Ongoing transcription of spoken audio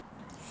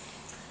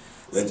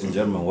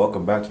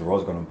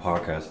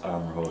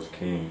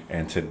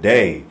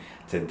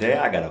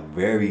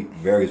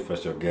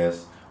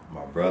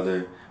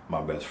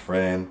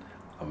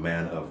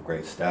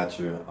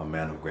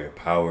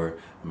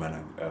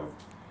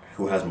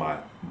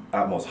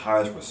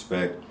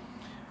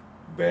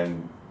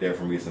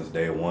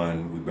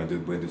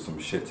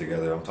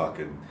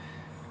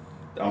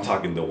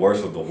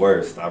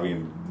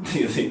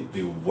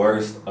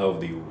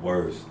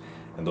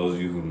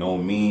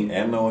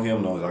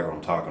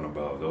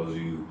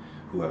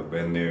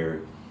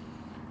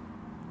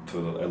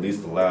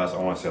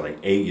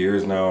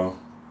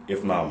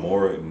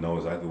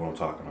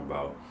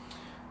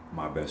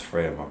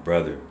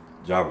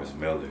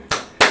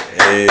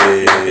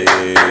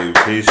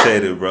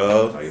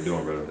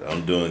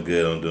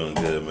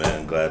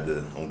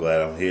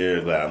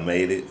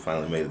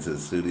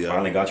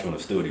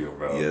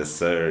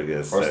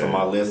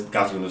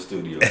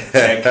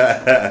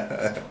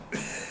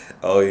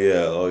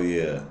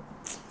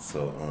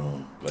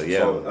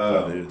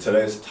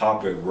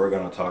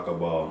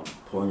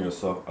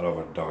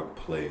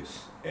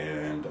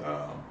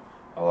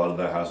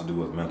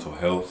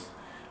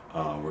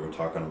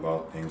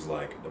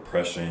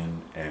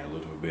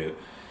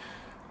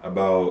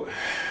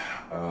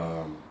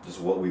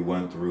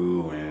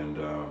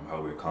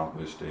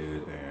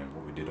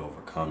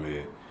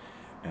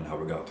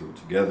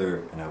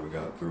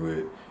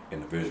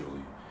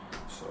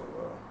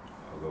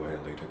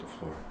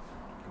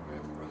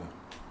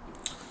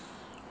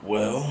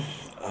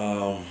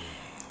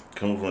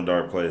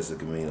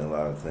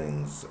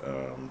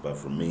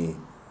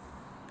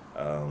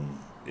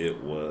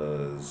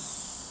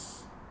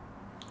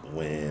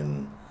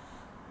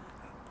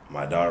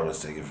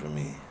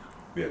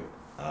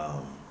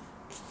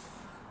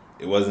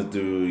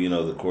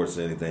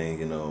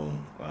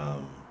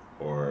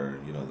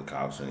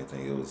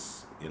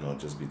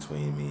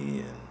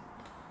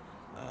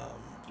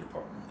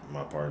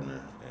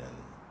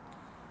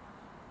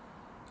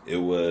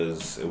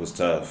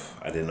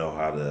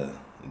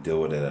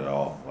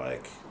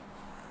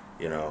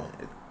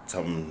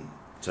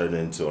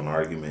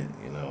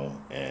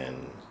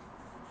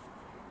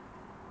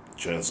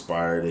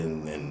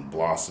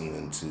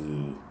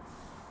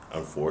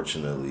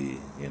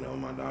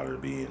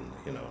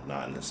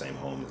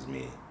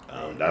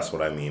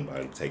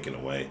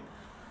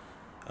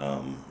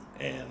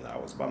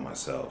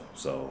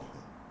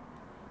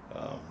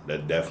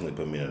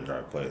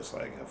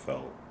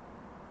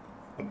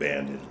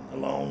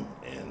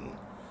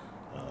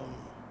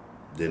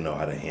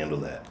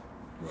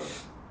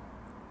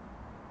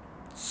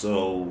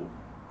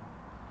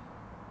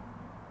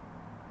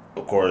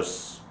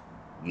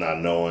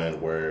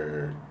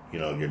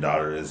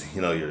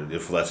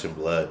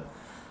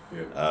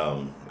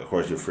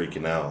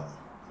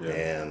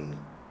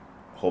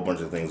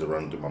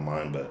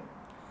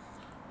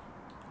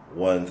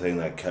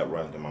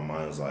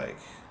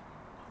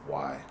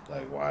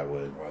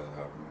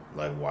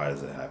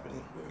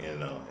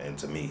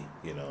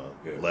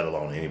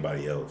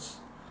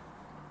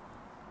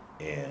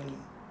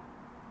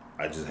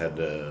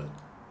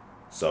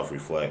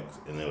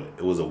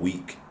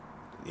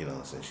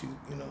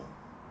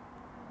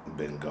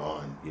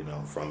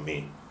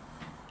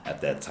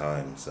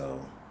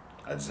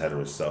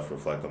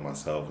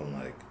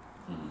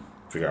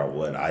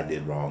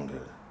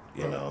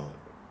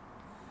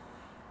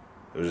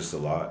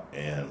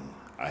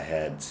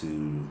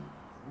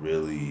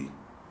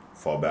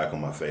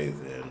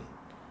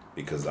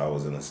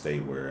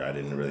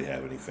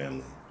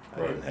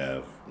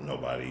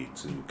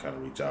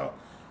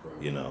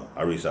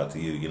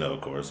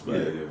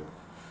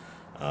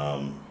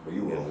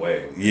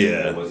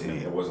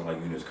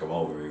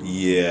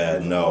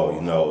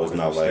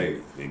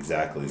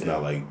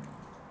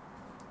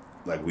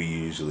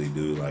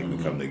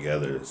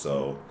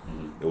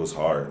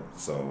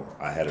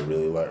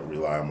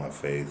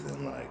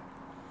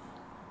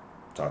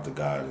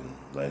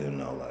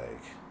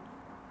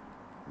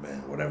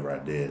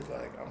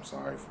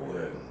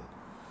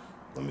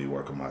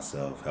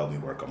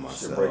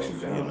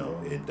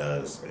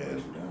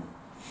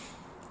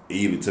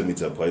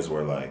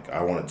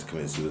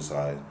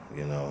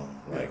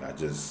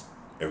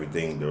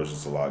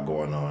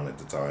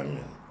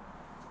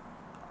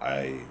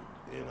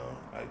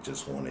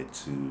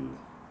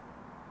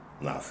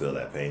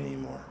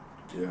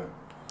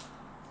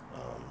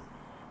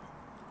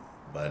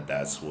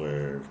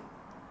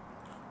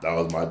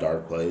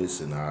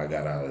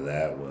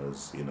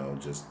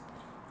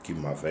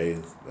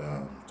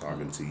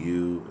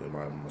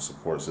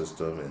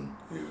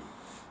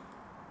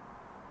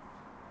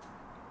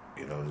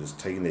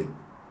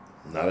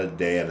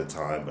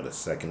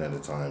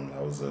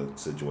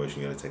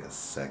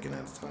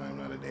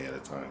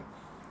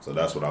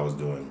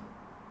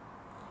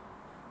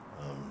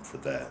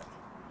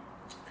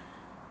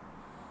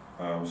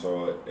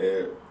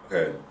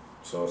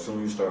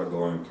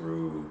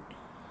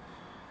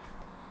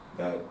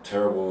that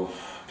terrible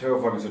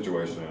fucking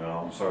situation. And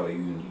I'm sorry that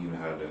you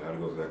had to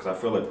go through that, because I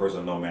feel like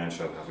personally, no man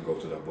should have to go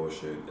through that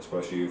bullshit,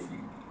 especially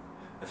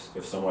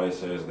if somebody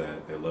says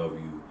that they love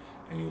you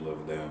and you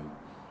love them.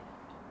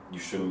 You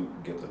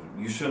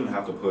shouldn't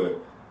have to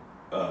put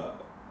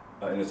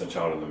an innocent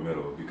child in the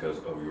middle because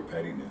of your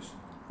pettiness.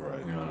 Right.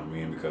 You know what I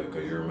mean? Because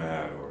you're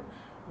mad or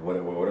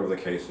whatever the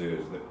case is,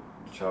 that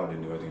the child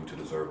didn't do anything to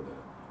deserve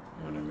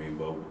that. You know what I mean?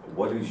 But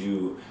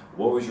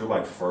what was your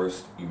like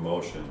first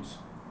emotions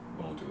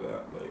going through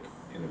that, like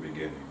in the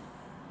beginning?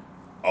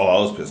 Oh, I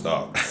was pissed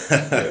off.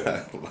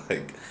 Yeah.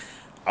 Like,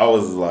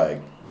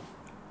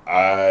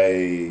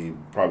 I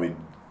probably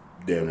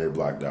damn near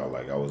blacked out.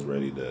 Like, I was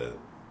ready to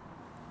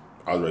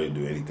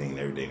do anything and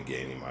everything to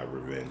get any of my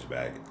revenge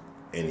back,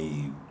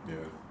 any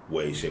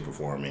way, shape, or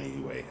form, any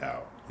way,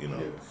 how, you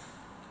know.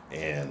 Yeah.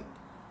 And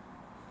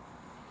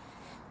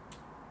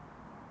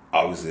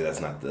obviously, that's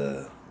not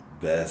the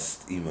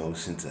best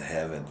emotion to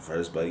have at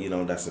first, but you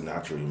know, that's a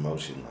natural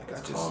emotion. Like,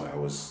 I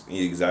was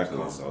exactly.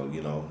 So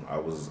you know, I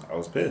was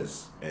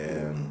pissed,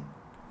 and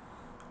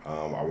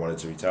I wanted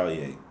to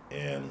retaliate,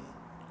 and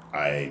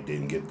I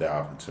didn't get the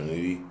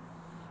opportunity.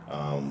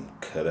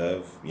 Could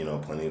have, you know,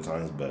 plenty of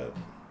times, but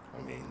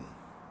I mean,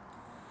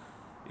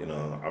 you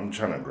know, I'm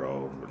trying to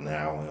grow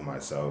now in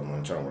myself.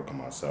 I'm trying to work on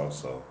myself.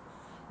 So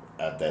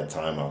at that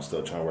time, I was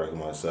still trying to work on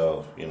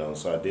myself, you know.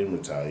 So I didn't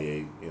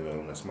retaliate, you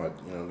know. That's my,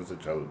 you know,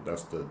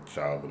 that's the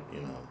child,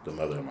 you know, the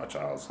mother of my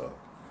child. So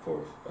of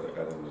course, at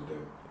the end of the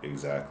day.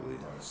 Exactly.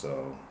 Right.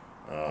 So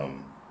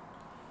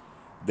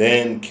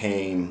then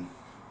came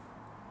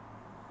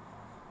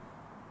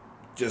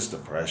just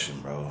depression,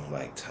 bro.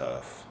 Like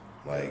tough,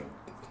 like.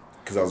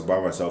 Because I was by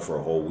myself for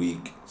a whole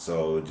week,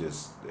 so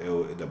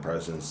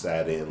depression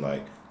sat in,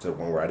 like, to the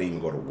point where I didn't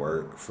even go to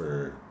work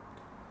for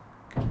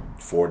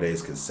 4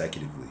 days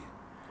consecutively.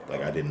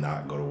 Like, I did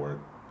not go to work.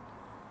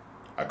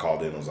 I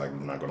called in, I was like,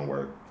 I'm not going to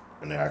work.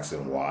 And they asked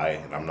them why,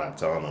 and I'm not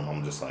telling them.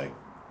 I'm just like,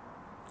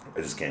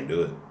 I just can't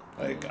do it.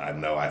 Like, I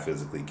know I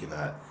physically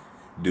cannot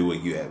do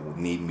what you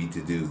need me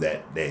to do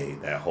that day,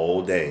 that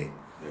whole day,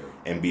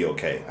 and be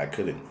okay. I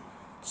couldn't.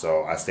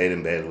 So I stayed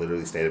in bed,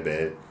 literally stayed in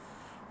bed.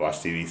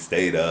 Watched TV,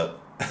 stayed up.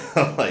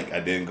 Like,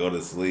 I didn't go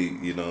to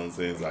sleep, you know what I'm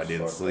saying? So I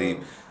didn't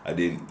sleep. I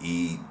didn't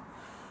eat.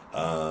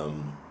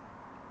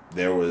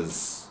 There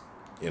was,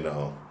 you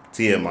know,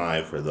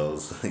 TMI for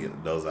those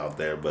out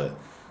there, but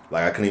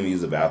like, I couldn't even use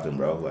the bathroom,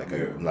 bro. Like,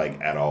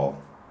 like at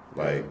all.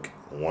 Like,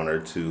 one or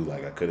two,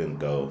 like, I couldn't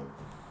go.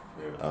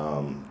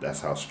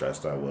 That's how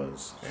stressed I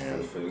was.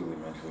 And physically,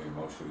 mentally,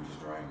 emotionally, just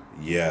drained.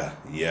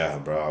 Yeah,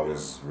 bro. I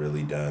was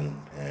really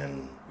done,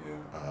 and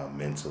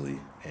mentally,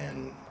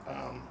 and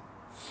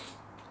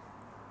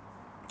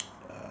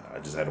I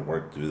just had to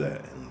work through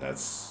that, and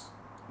those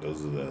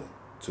are the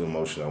two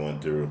emotions I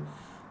went through.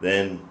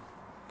 Then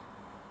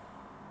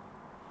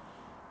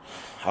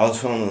I was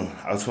feeling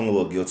a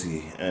little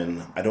guilty,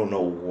 and I don't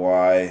know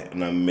why.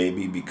 And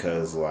maybe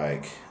because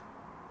like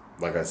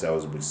I said, I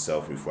was a bit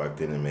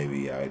self-reflecting, and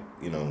maybe I,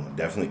 you know,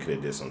 definitely could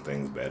have did some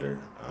things better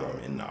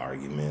in the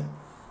argument.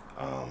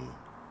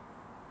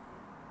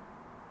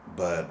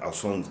 But I was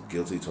feeling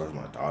guilty towards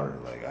my daughter.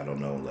 Like, I don't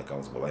know, like I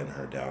was letting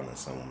her down in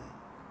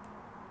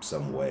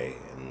some way,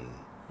 and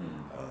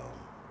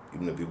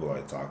even the people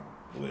I talk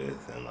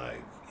with, and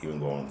like even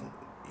going,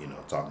 you know,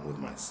 talking with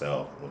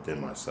myself,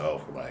 within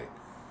myself, like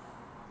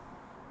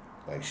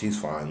she's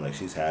fine, like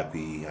she's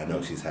happy. I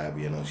know she's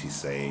happy. I know she's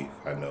safe.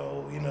 I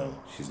know, you know,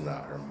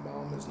 her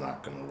mom is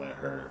not gonna let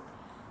her,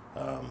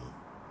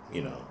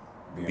 you know,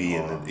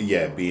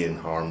 be in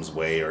harm's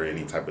way or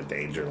any type of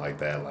danger like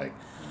that. Like,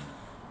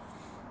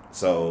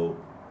 so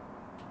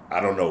I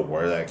don't know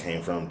where that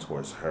came from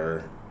towards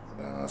her.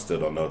 I still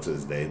don't know to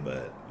this day,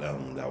 but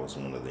that was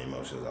one of the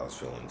emotions I was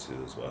feeling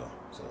too as well.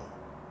 So,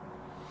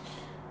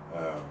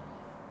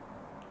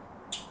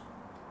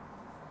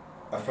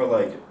 I feel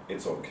like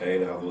it's okay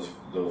to have those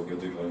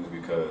guilty feelings,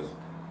 because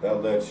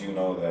that lets you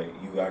know that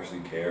you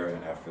actually care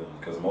and have feelings.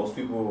 Because most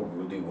people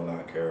really will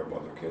not care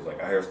about their kids.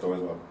 Like, I hear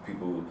stories about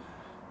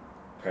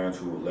parents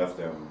who left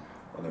them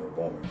when they were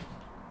born,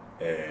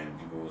 and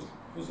people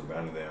who's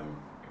abandoned them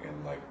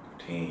in like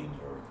teens,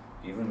 or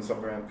even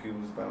some parents people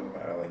abandoned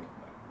them like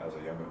as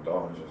a young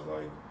adult. It's just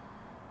like,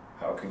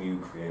 how can you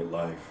create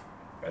life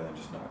and then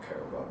just not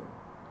care about it?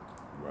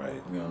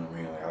 Right. You know what I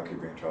mean? Like, how can you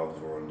bring a child to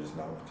this world and just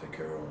not want to take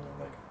care of them, and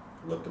like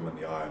look them in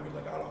the eye and be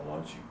like, I don't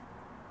want you.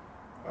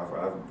 I've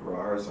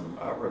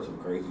heard some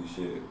crazy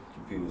shit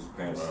people's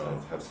parents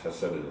have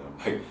said to them,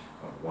 like,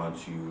 I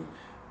want you,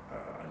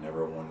 I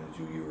never wanted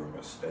you, you were a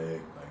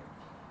mistake. Like,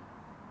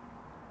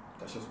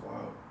 that's just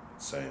wild.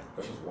 Same.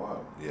 That's just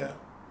wild. Yeah.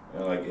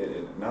 And like,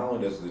 it not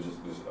only does it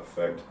just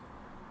affect,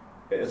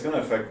 it's gonna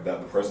affect the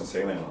person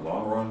saying that in the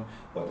long run,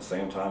 but at the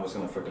same time, it's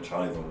gonna affect the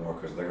child even more,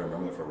 because they're gonna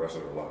remember that for the rest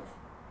of their life.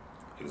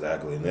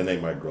 Exactly, and then they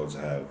might grow to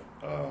have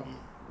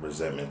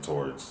resentment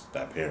towards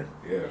that parent.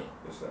 Yeah,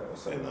 it's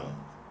that. You know,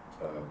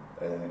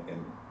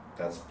 and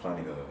that's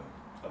planting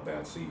a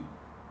bad seed.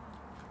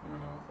 You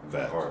know, in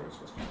the heart,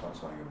 it's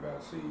planting a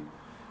bad seed.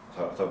 I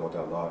talk about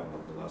that a lot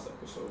in the last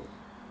episode.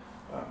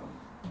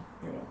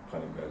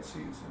 planting bad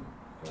seeds and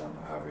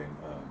not having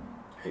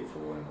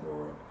hateful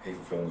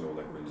feelings or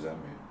like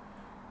resentment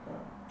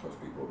towards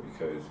people,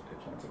 because it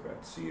plants a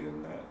bad seed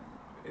and that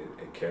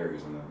it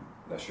carries, and then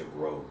that shit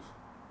grows.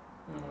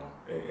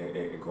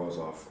 It goes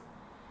off.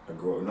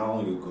 Not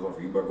only goes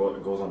off you, but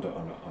it goes on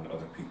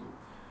other people,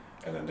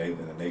 and then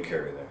they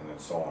carry that, and then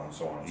so on and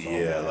so on and so on.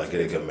 Yeah, like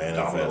it can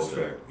manifest.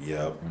 Yep. You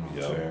know what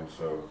I'm saying?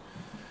 So.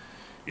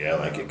 Yeah,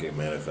 like it can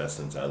manifest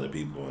into other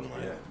people, and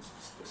like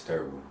it's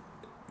terrible.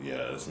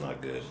 Yeah, it's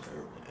not good,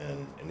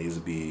 and it needs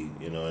to be,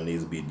 it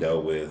needs to be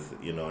dealt with,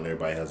 and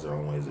everybody has their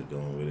own ways of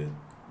dealing with it.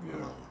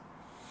 Yeah.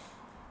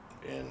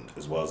 And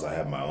as well as I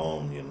have my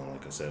own,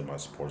 like I said, my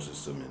support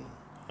system, and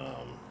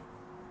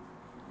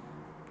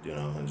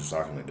and just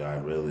talking to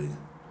God, really,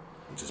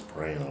 and just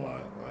praying a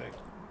lot, like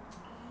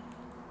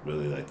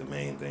really, like the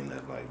main thing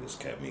that like just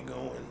kept me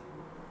going,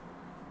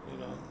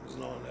 is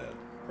knowing that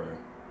prayer.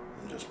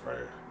 Just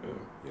prayer.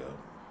 Yeah.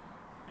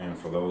 And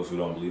for those who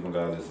don't believe in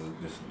God, this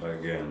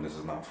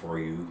is not for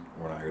you.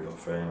 We're not here to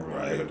offend. We're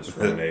not here to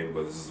discriminate.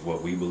 But this is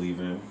what we believe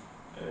in,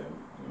 and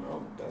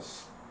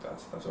that's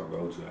our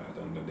go-to. At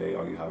the end of the day,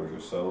 all you have is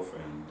yourself,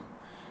 and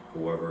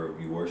whoever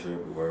you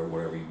worship,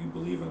 whatever you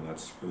believe in,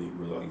 that's really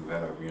all you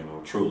have.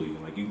 Truly.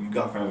 Like you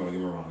got family. Don't get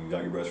me wrong. You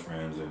got your best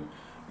friends, and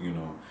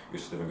you're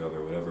still together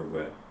or whatever.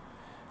 But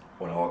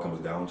when it all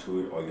comes down to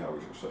it, all you have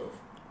is yourself.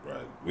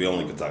 Right. We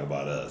only can talk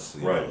about us,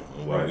 right?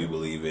 And what we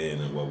believe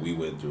in, and what we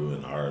went through,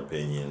 and our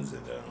opinions,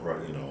 and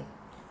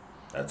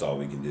that's all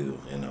we can do.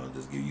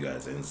 Just give you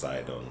guys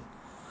insight on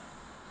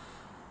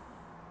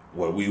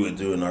what we would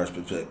do in our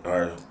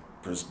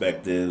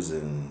perspectives,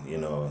 and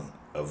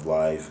of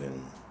life,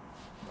 and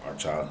our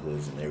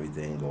childhoods, and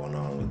everything going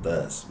on with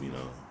us.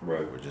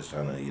 Right. We're just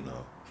trying to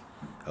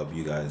help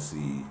you guys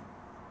see.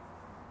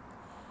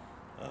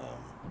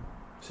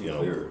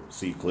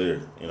 See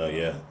clear,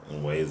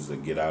 and ways to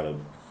get out of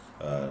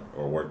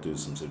or work through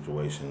some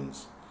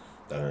situations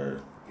that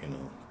are,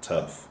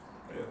 tough.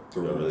 Yeah,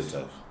 really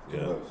tough.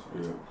 Yeah.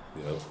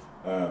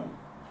 Yeah.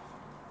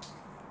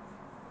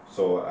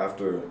 So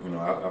after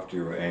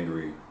you were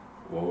angry,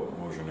 what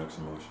was your next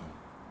emotion?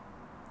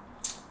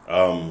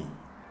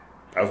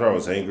 After I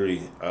was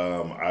angry,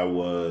 I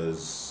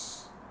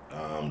was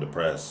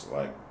depressed.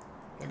 Like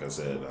I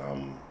said,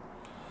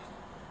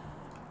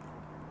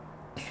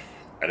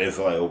 I didn't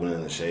feel like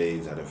opening the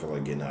shades. I didn't feel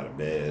like getting out of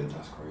bed.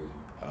 That's crazy.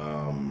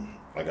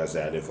 Like I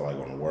said, I didn't feel like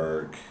going to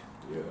work.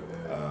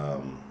 Yeah.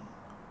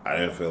 I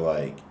didn't feel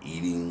like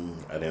eating.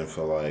 I didn't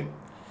feel like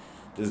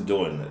just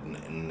doing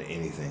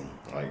anything.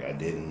 Like I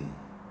didn't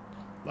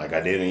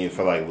even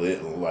feel like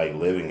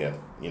living at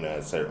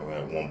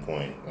at one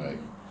point. Like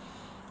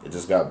it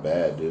just got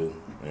bad, dude,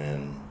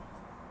 and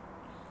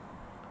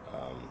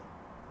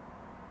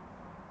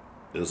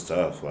it was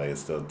tough. Like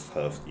it's still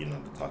tough,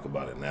 to talk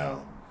about it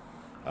now.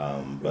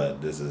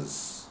 But this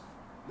is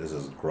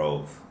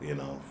growth,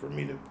 for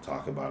me to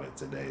talk about it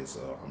today.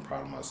 So I'm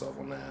proud of myself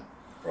on that.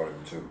 Proud of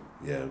you too.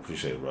 Yeah,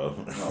 appreciate it, bro.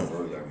 No,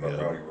 really, I'm proud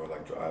of you, bro.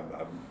 Like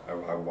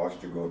I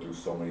watched you go through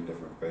so many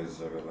different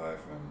phases of your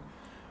life and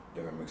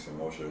different mixed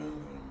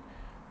emotions,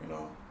 and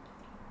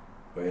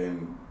But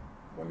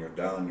when you're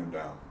down, you're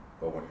down.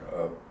 But when you're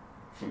up,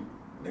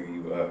 nigga,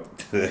 you up.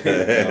 You know what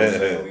I'm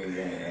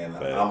saying? And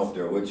I'm up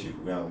there with you.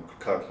 We on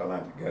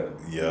climb together.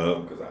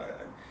 Yeah. Because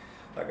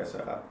like I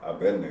said, I've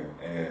been there,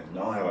 and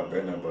not only have I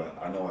been there, but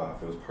I know how it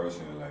feels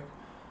personally. Like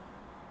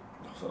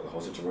the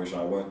whole situation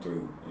I went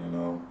through,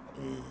 and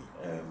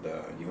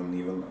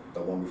even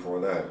the one before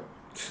that.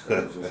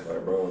 It's just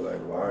like, bro, like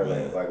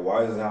why,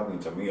 why is it happening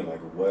to me?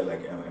 Like what?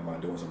 Like am I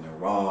doing something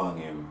wrong?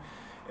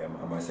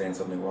 Am I saying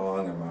something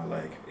wrong? Am I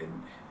like,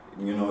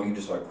 you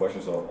just like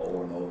question yourself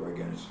over and over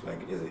again. It's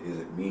like, is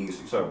it me?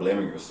 So you start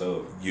blaming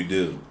yourself. You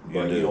do.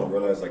 You don't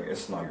realize like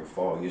it's not your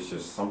fault. It's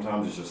just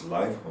sometimes it's just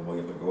life and what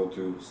you have to go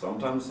through.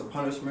 Sometimes it's a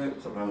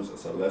punishment. Sometimes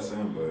it's a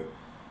lesson. But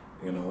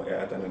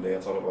at the end of the day,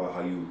 it's all about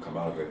how you come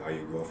out of it, how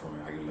you grow from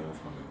it, how you learn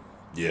from it.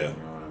 Yeah. You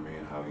know what I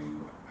mean?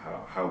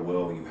 How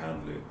well you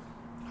handle it,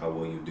 how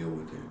well you deal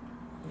with it.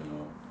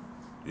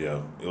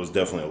 Yeah, it was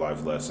definitely a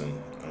life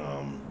lesson.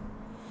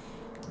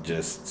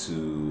 Just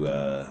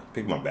to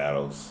pick my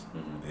battles,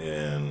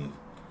 and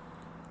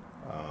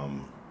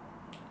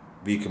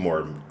be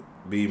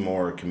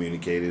more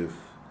communicative,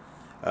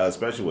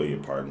 especially with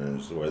your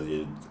partners,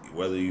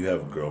 whether you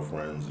have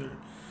girlfriends or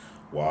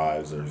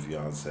wives or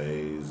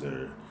fiancés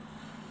or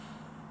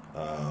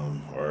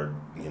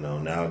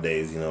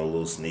nowadays a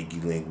little sneaky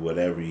link,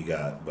 whatever you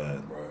got,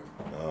 but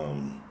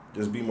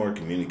just be more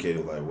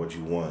communicative, like what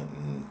you want,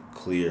 and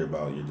clear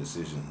about your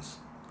decisions.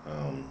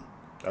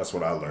 That's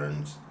what I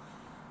learned.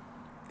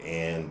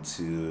 And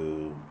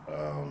to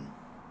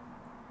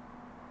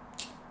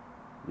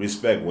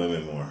respect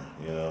women more,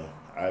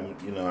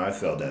 I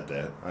felt at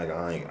that.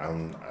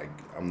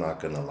 I'm not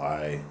gonna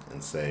lie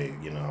and say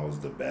I was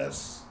the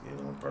best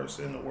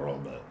person in the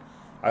world, but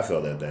I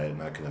felt at that,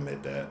 and I can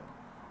admit that.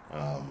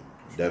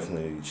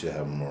 Definitely, you should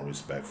have more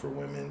respect for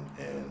women,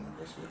 and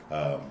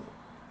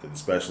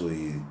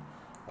especially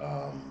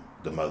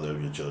the mother of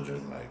your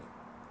children. Like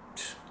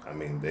I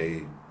mean,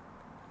 they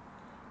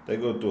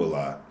go through a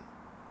lot.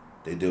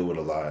 They deal with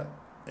a lot,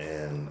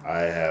 and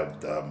I have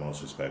the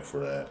utmost respect for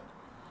that.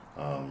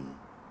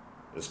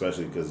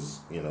 Especially because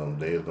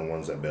they're the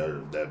ones that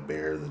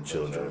bear the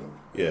children.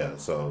 Yeah,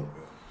 so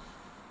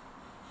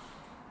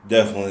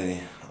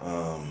definitely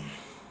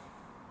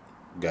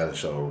got to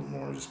show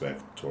more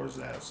respect towards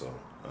that. So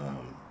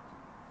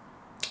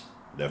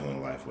definitely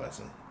a life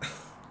lesson.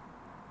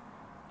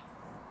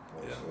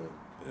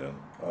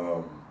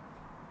 Yeah.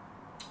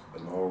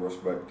 And the whole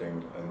respect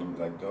thing, and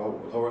like the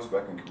whole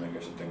respect and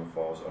communication thing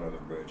falls under the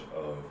bridge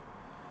of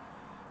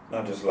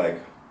not just like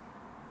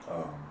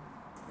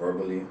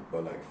verbally,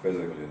 but like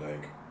physically,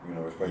 like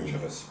respect each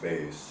other's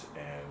space,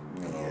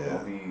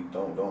 and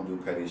don't do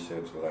petty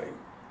shit to like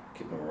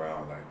keep them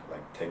around,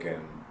 like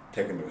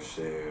taking their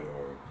shit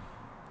or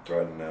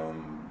threatening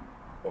them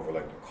over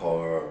like the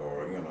car,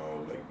 or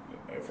like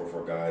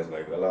for guys,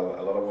 like a lot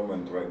of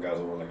women threaten guys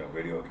over like a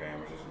video game,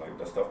 which is like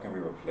that stuff can be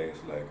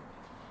replaced. Like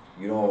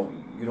you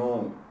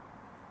don't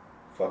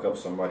fuck up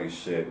somebody's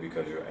shit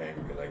because you're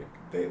angry. Like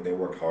they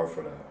worked hard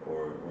for that,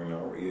 or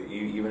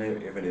even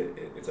if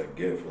it's a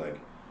gift, like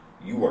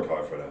you worked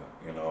hard for that,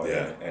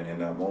 Yeah. And in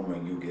that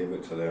moment you give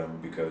it to them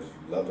because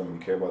you love them, you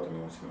care about them, you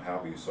want to see them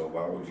happy. So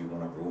why would you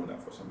want to ruin that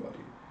for somebody?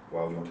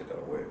 Why would you want to take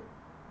that away?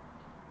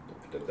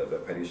 The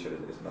petty shit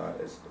is not.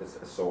 It's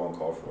so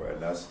uncalled for,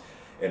 and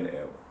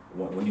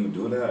when you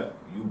do that,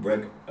 you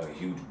break a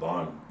huge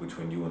bond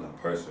between you and that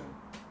person.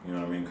 You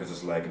know what I mean? Because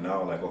it's like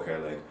now, like okay,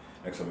 like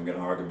next time we get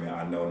in an argument,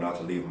 I know not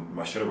to leave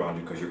my shit around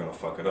you because you're gonna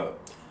fuck it up.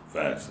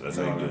 Facts. That's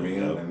you know how you what I do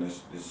mean? it. Yep. And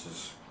it's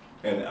just.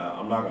 And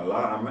I'm not gonna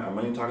lie, I'm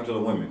only talking to the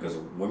women because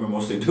women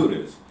mostly do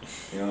this.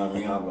 You know what I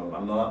mean?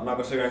 I'm not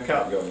gonna sit here and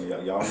cap,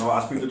 y'all know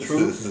I speak the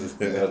truth.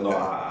 You guys know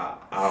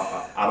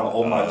I don't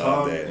hold my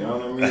tongue. Damn. You know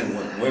what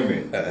I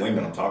mean?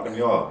 Women, I'm talking to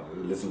y'all.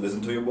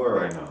 Listen to your boy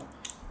right now.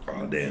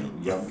 Oh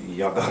damn.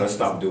 Y'all gotta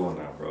stop doing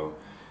that, bro.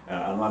 And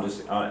I'm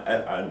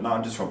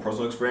not just from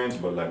personal experience,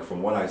 but like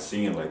from what I've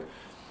seen, like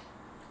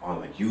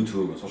on like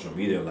YouTube and social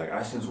media, like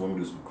I seen some women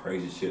do some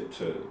crazy shit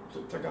to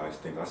guys'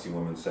 things. I see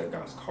women set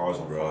guys' cars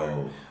on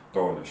fire,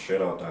 throwing the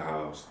shit out the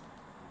house,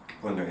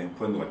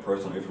 putting like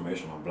personal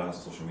information on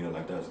blast on social media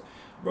like that.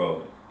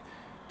 Bro,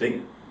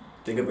 think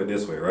of it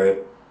this way, right?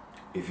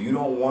 If you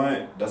don't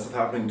want that stuff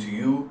happening to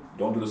you,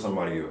 don't do it to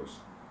somebody else.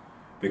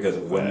 Because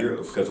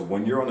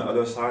when you're on the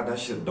other side, that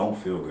shit don't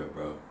feel good,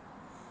 bro.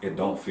 It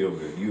don't feel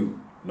good. You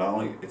not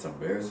only it's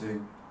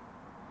embarrassing,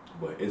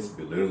 but it's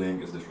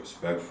belittling, it's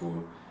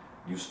disrespectful.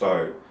 You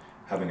start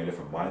having a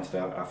different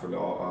mindset after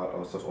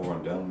all stuff's over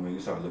and done with. You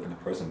start looking at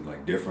the person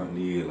like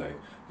differently, like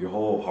your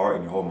whole heart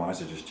and your whole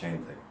mindset just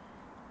changed, like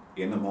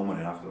in the moment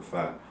and after the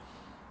fact.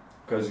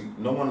 Because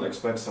no one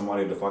expects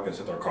somebody to fucking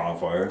set their car on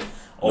fire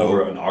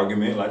over an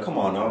argument. Like, come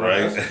on now,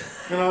 right?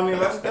 You know what I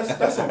mean?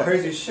 That's some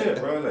crazy shit,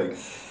 bro. Like,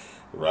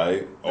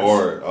 right?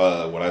 Or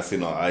when I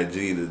seen on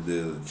IG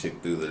the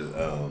chick threw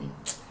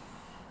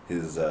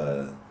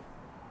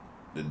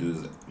the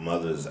dude's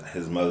mother's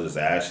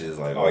ashes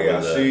like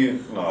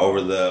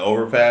over the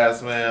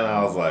overpass, man.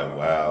 I was like,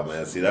 wow,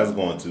 man. See, that's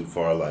going too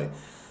far. Like,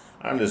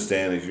 I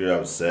understand if you're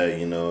upset,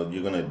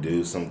 you're gonna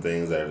do some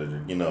things that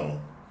are,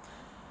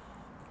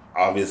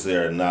 obviously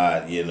are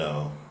not,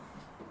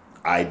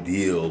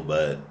 ideal,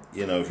 but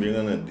if you're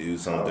gonna do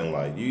something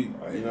like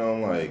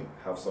like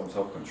have some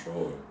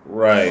self-control,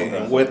 right,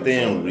 and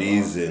within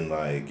reason,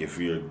 like if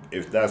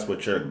that's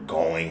what you're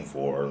going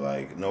for,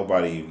 like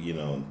nobody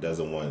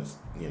doesn't want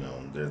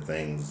their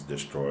things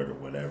destroyed or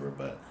whatever,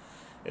 but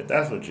if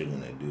that's what you're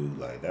gonna do,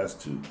 like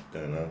that's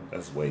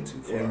way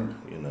too far,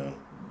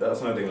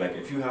 That's another thing. Like,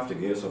 if you have to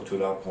get yourself to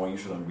that point, you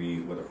shouldn't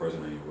be with a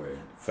person anyway.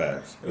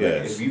 Facts. Like,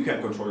 yes. If you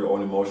can't control your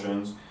own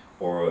emotions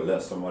or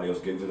let somebody else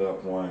get to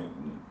that point,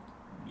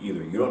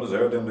 either you don't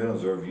deserve them, they don't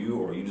deserve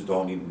you, or you just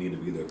don't need to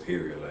be there,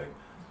 period. Like,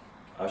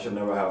 I should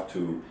never have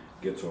to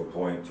get to a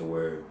point to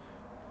where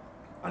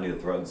I need to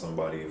threaten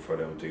somebody for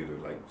them to either,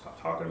 like, stop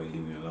talking to me,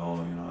 leave me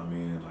alone, you know what I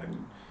mean? Like,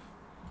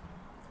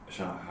 I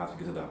shouldn't have to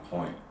get to that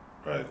point.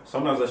 Right.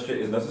 Sometimes that shit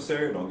is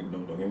necessary, don't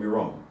get me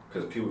wrong,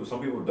 because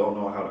some people don't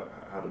know how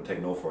to take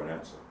no for an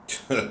answer.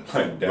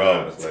 Like,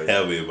 bro,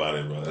 tell me about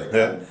it,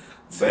 brother.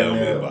 Been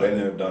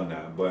there, done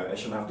that. But I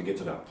shouldn't have to get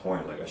to that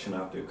point. Like, I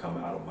shouldn't have to come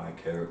out of my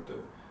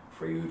character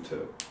for you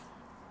to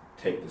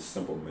take this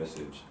simple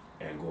message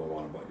and go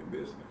on about your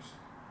business.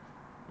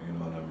 You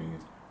know what I mean?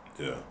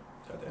 Yeah.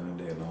 At the end of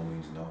the day, no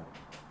means no.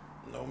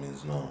 No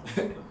means no.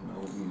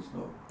 No means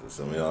no. There's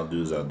some of y'all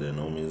dudes out there,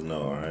 no means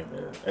no, alright?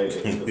 Yeah. Hey,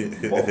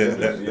 both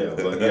dudes, yeah.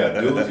 But yeah,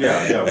 dudes,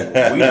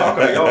 yeah. We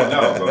talking to y'all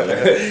now, bro.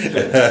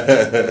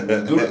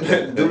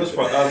 Do this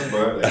for us,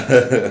 bro. Like,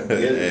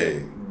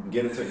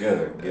 get it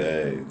together.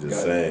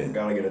 Saying.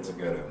 Gotta get it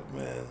together.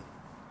 Man.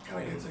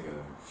 Gotta get it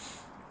together.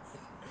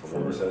 If a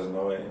woman says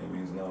no, it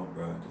means no,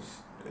 bro. Just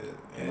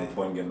ain't no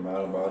point in getting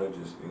mad about it.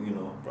 Just,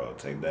 Bro,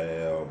 take that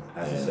L.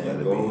 As the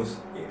saying goes,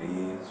 it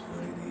is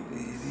what it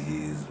is. It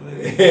is what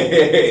it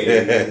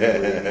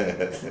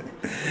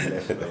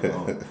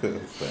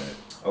is.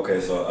 Okay,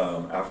 so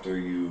after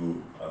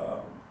you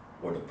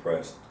were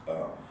depressed,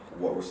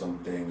 what were some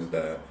things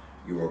that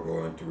you were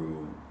going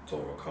through to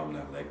overcome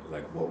that?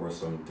 Like what were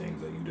some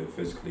things that you did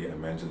physically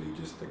and mentally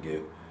just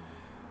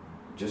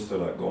to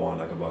like go on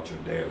like about your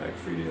day, like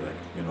free day, like,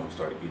 you know,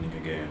 start eating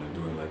again and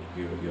doing like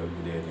your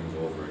day things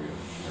over again,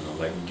 you know,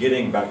 like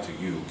getting back to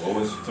you. What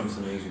was some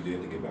things you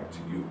did to get back to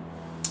you?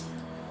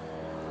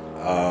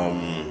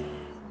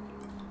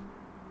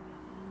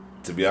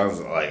 To be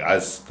honest, like I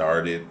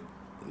started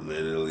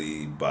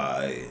literally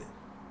by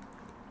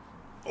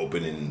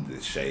opening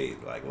the shade,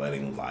 like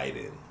letting light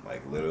in.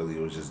 Like literally,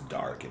 it was just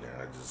dark in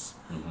there.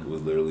 It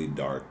was literally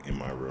dark in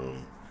my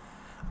room,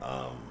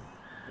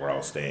 where I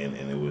was staying,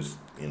 and it was,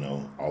 you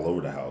know, all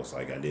over the house.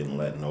 Like I didn't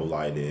let no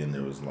light in.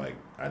 There was like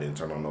I didn't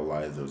turn on no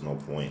lights. There was no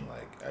point.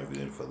 Like I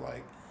didn't feel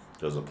like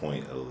there was a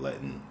point of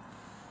letting,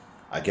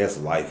 I guess,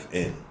 life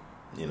in,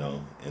 you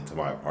know, into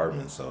my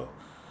apartment. So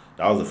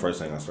that was the first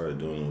thing I started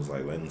doing, was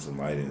like letting some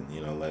light in.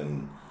 You know,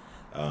 letting.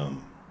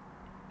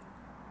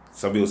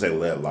 Some people say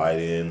let light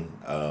in.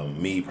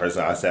 Me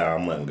personally, I say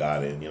I'm letting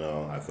God in. You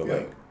know, I feel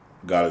like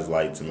God is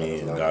light to me,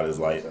 and God is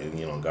light, and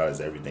you know, God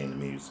is everything to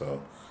me. So,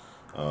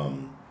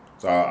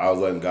 so I was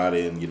letting God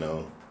in. You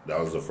know, that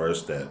was the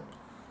first step.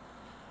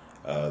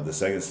 The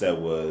second step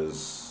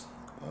was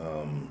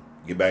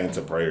get back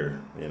into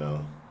prayer. You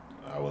know,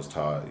 I was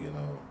taught, you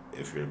know,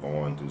 if you're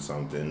going through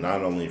something,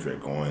 not only if you're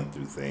going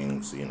through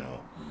things, you know,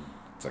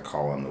 to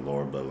call on the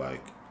Lord, but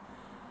like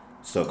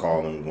still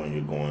call him when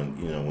you're going,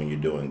 you know, when you're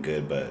doing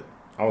good. But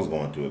I was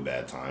going through a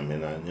bad time,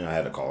 and I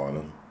had to call on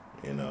him,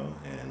 you know,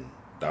 and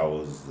that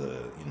was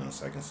the, you know,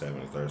 second step.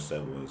 And the third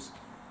step was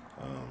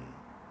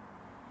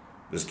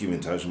just keep in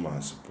touch with my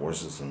support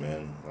system,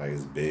 man. Like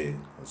it's big.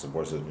 The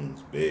support system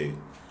is big.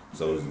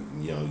 So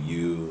you know,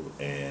 you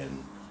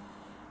and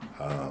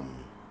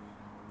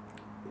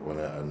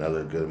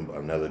another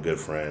good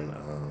friend,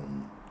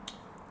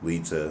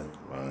 Lita.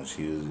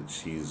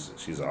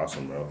 She's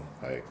awesome, bro.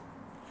 Like.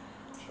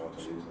 Shout out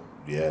to Lisa.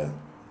 Yeah,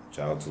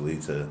 shout out to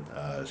Lita.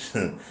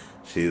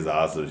 She's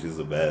awesome. She's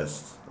the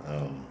best.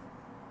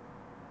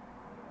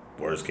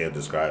 Words can't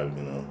describe,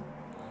 you know.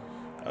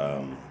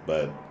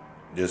 But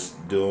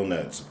just doing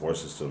that support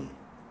system,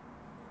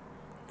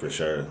 for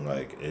sure,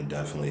 like it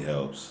definitely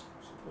helps.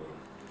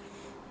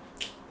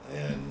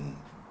 And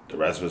the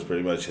rest was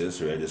pretty much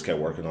history. I just kept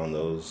working on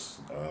those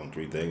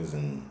 3 things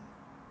and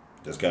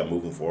just kept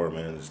moving forward,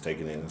 man. Just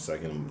taking it a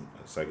second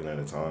at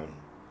a time.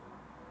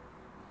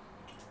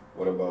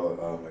 What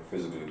about like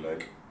physically,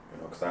 like, you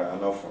know, because I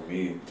know for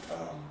me,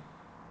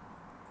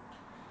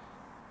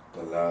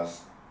 the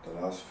last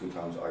few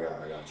times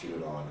I got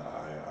cheated on,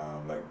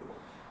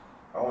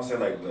 I want to say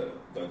like the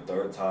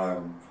third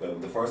time,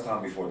 the first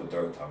time before the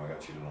third time I got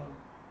cheated on,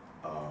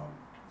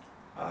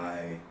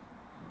 I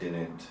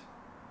didn't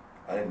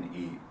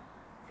eat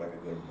for like a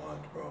good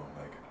month, bro.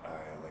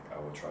 I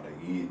would try to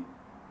eat,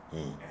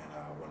 and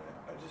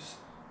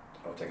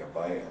I would take a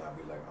bite and I'd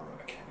be like,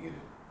 I can't eat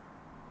it.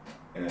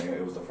 And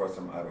it was the first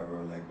time I've ever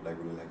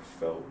really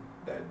felt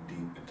that deep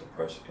into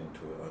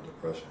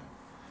depression.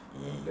 I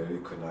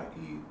literally could not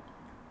eat,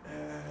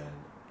 and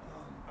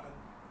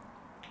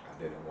I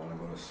didn't want to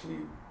go to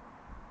sleep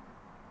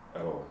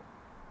at all.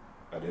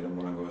 I didn't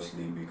want to go to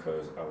sleep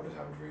because I would just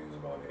have dreams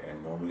about it.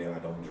 And normally I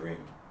don't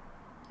dream,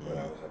 but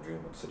I would have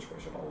dreams about the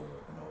situation over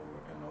and over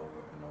and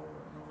over and over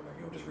and over. Like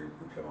it would just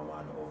replay my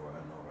mind over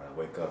and over. I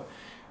wake up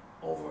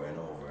over and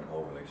over and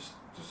over, like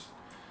just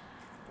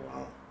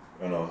wow.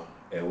 You know.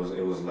 It was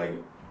like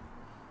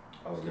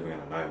I was living in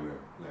a nightmare,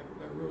 like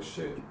real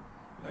shit.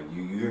 Like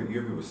you hear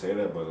people say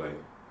that, but like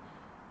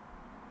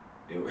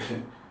it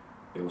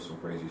was some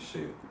crazy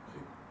shit.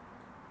 Like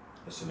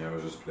the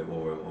scenarios just play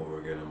over and over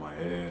again in my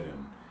head,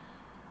 and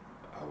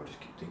I would just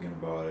keep thinking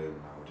about it,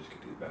 and I would just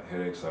get these bad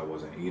headaches. I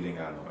wasn't eating,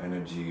 I had no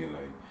energy, and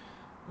like,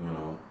 you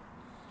know,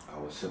 I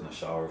would sit in the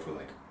shower for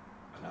like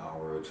an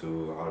hour or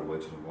two. I would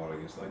wait till the water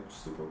gets like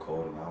super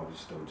cold, and I would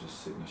just still just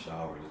sit in the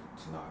shower,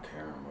 just not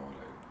caring, bro.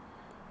 Like.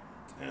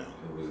 Yeah. I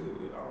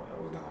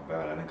was down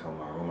bad. I didn't come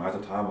to my room. At the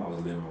time, I was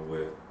living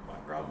with my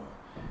grandma.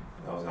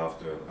 And that was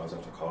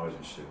after college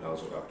and shit. That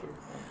was after,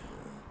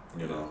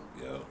 you know.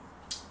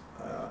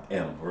 Yeah.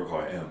 M. We're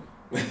calling M.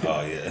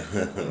 Oh yeah.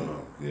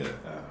 Yeah.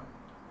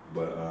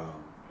 But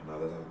you know,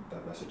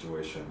 that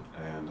situation,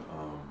 and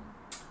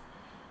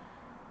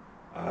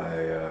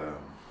I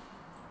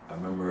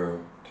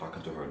remember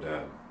talking to her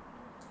dad,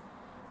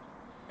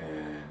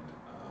 and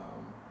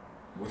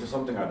which is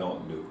something I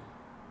don't do.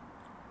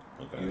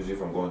 Okay. Usually,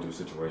 if I'm going through a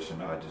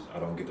situation, I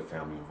don't get the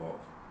family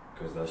involved,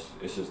 because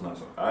it's just not.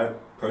 I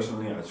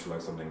personally, I just feel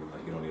like something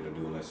like you don't need to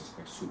do unless it's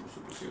like super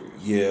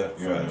serious. Yeah,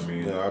 you know what I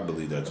mean. Yeah, I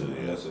believe that too.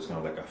 Unless it's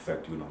gonna like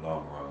affect you in the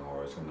long run,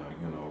 or it's gonna,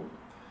 you know,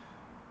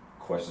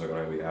 questions are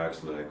gonna be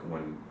asked like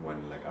when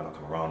like I don't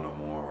come around no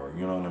more, or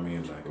you know what I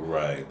mean, like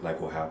right,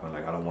 like what happened.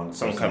 Like I don't want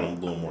some kind of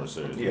a little more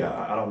serious. Yeah,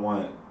 I don't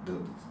want the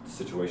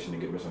situation to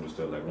get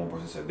misunderstood. Like one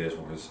person said this,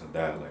 one person said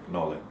that. Like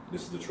no, like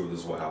this is the truth.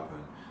 This is what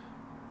happened.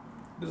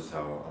 This is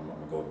how I'm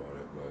gonna go about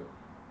it. But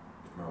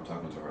I remember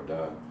talking to her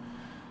dad,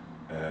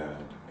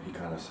 and he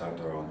kind of sat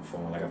there on the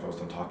phone. Like after I was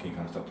done talking, he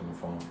kind of sat on the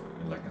phone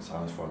in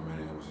silence for a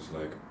minute. It was just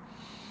like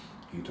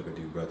he took a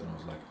deep breath and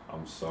was like,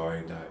 "I'm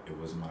sorry that it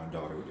was my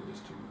daughter who did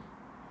this to you."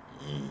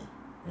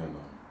 You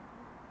know,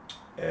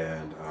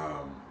 and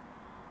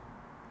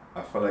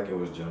I felt like it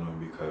was genuine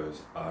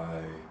because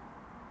I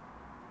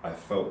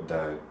felt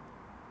that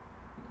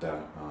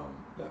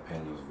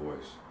pain in his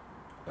voice,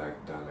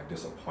 that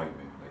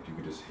disappointment. Like you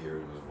could just hear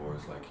it in his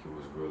voice, like he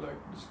was real like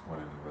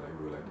disappointed and like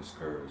real like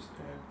discouraged.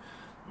 And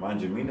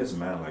mind you, me and this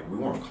man, like we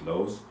weren't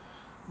close,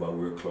 but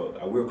we were close.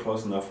 We were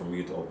close enough for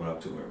me to open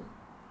up to him.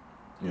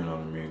 You know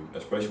what I mean?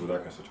 Especially with that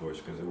kind of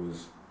situation, because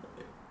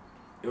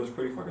it was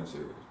pretty fucking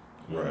serious.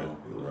 Right.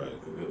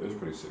 It was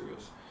pretty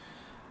serious,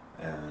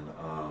 and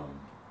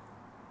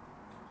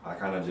I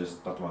kind of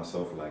just thought to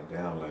myself, like,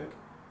 damn, like,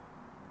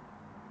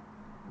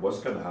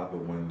 what's gonna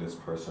happen when this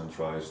person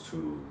tries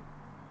to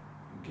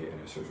get in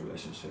a serious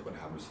relationship and it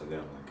happens to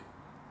them? Like,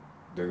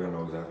 they're gonna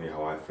know exactly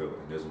how I feel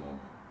in this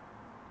moment.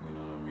 You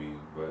know what I mean?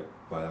 But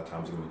by that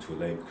time, it's gonna be too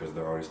late because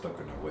they're already stuck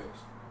in their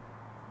ways.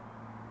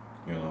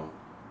 You know,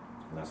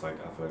 and that's like,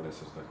 I feel like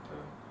that's just like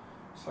the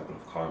cycle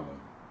of karma.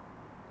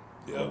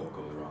 Yeah. What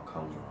goes around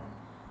comes around.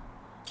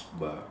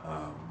 But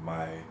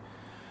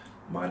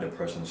my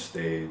depression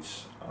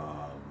stage,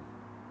 I'm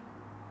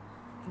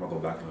gonna go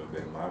back a little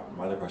bit.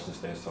 My depression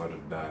stage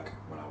started back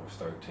when I was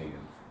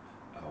 13.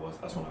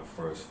 That's when I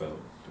first felt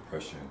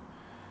depression.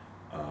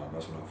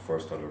 That's when I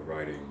first started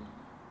writing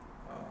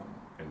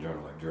in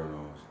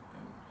journals,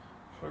 and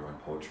started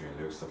writing poetry and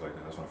lyrics, stuff like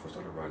that. That's when I first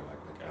started writing like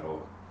at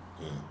all.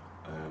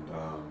 And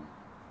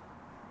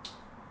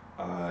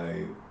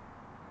I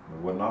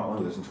would not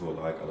only listen to a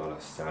lot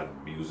of sad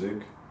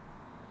music,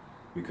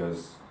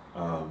 because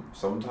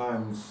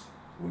sometimes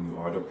when you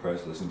are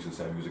depressed, listening to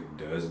sad music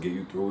does get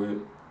you through it.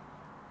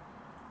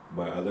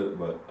 But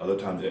other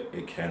times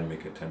it can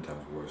make it 10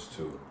 times worse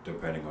too,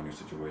 depending on your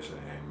situation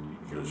and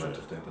your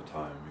mental state at the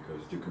time.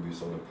 Because you can be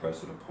so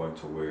depressed to the point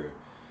to where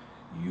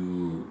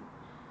you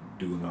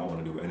do not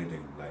want to do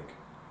anything, like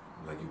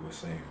you were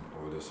saying.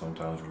 Or there's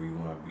sometimes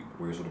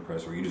where you're so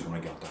depressed where you just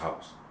want to get out the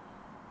house.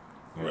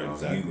 You know,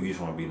 exactly. You just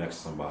want to be next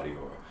to somebody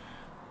or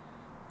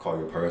call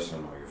your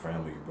person or your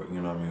family, but you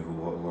know what I mean,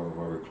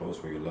 whoever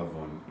close, where your loved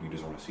one, you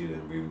just want to see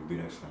them, be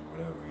next to them,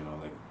 whatever, you know,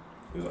 like,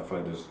 I feel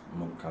like there's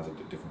kinds of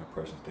different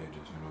depression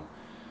stages, you know.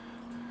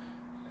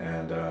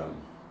 And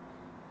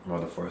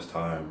the first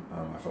time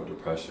I felt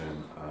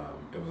depression,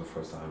 it was the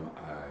first time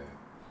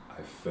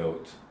I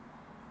felt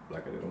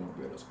like I didn't want to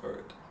be on this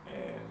earth,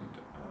 and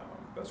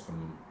that's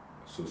when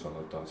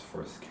suicidal thoughts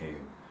first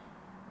came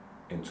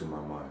into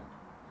my mind.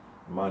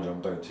 Mind you,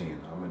 I'm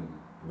 13. I'm in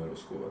middle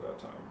school at that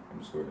time. I'm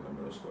just going into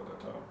middle school at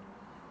that time.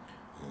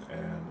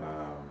 And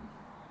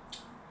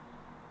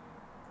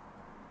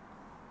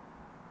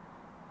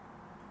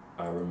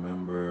I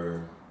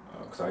remember,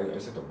 because I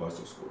used to take the bus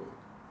to school,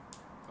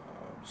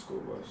 the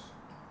school bus.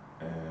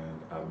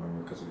 And I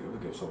remember, because it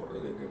would get so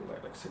early, it would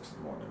get like 6 in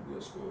the morning, be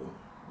at school.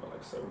 But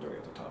like 7:30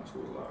 at the time,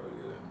 school was a lot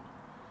earlier then.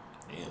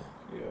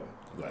 Yeah.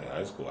 Like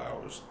high school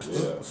hours.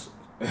 Yeah.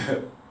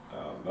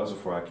 That's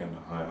before I came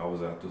to Hunt. I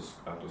was after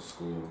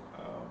school.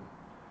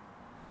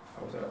 I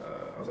was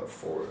at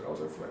Ford. I was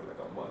there for like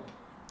a month,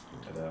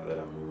 and then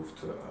I moved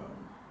to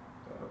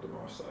the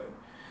north side.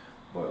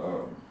 But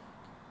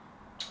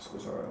school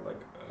started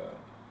like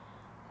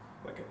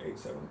at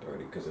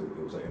 7:30 because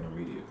it was like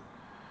intermediate.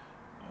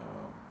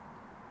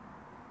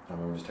 I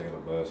remember just taking the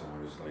bus, and I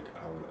was just like, I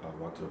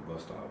walked to the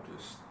bus stop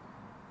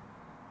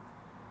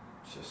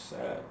just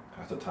sad.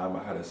 At the time,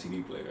 I had a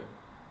CD player.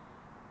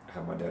 I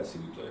had my dad's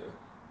CD player.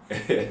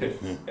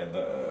 And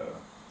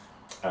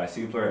I had a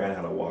CD player and I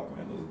had a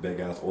Walkman, those big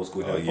ass old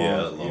school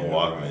headphones.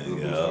 Walkman.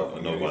 Right. I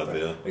know about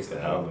that. I used to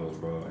have those,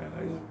 bro.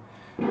 And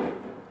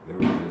there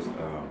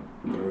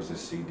was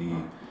this CD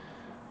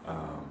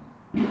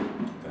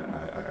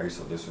that I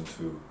used to listen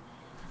to,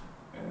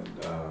 and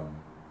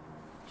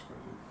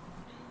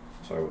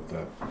sorry about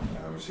that. I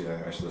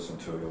actually listened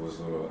to it. It was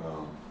a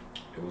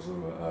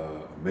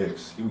little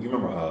mix. You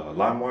remember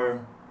LimeWire?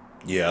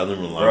 Yeah, I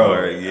remember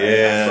LimeWire.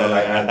 Yeah. So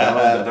like I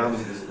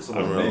downloaded this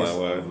little mix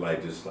of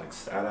like just like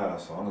sad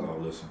ass songs I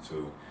would listen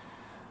to,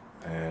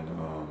 and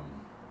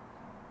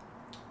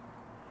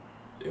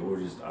I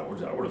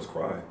would just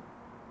cry.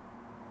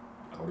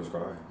 I would just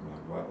cry.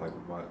 Why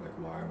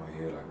am I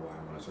here? Like, why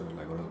am I serving?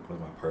 Like, what is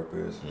my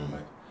purpose? And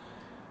like,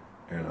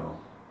 you know,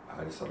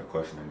 I just started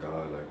questioning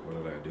God. Like,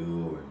 what did I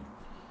do?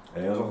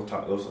 And it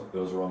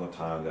was around the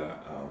time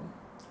that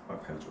my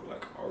parents were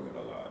like arguing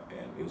a lot,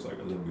 and it was like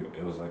a little bit.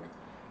 It was like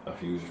a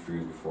few years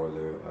before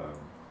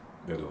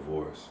their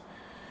divorce.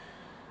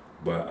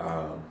 But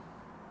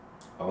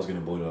I was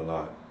getting bullied a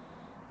lot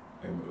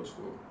in middle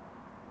school.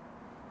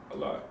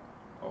 A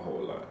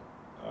whole lot.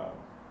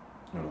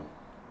 You know,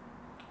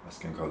 my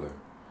skin color,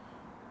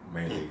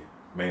 mainly.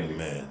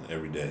 Man,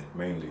 every day.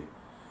 Mainly,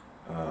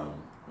 you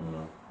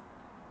know,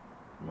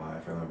 my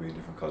family being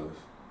different colors,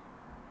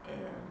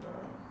 and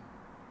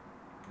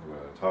the way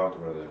I talked,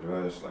 the way I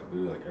dressed, like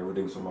really, like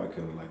everything somebody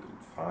can like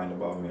find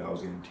about me, I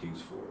was getting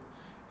teased for,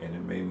 and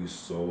it made me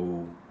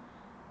so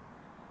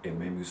it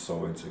made me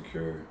so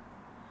insecure.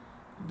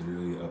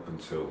 Literally up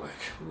until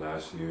like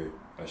last year,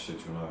 I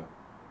shit you not.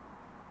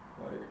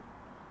 Like,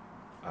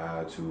 I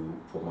had to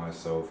put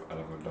myself out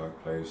of a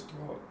dark place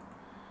throughout,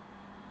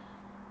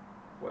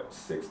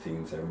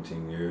 16,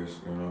 17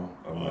 years,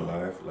 of my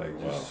life. Like,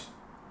 just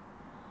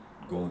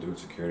going through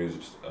insecurities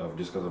just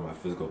because of my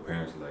physical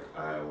appearance. Like,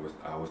 I always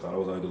thought I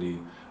was ugly.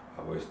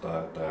 I always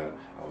thought that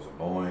I was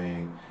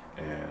annoying,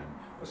 and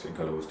my skin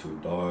color was too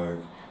dark,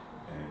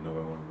 and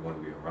nobody wanted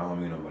to be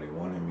around me. Nobody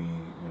wanted me.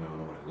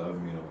 Nobody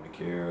loved me. Nobody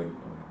cared.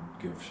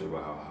 Nobody gave a shit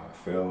about how I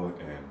felt,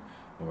 and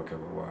nobody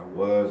cared about where I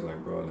was.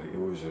 Like, bro, like,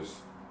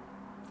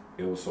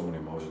 it was so many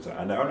emotions.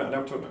 I never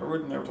told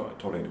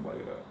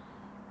anybody that.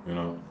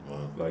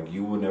 Like,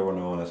 you would never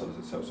know unless I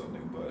said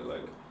something. But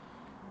like,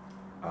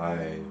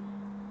 I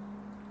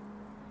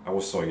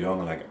was so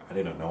young, like, I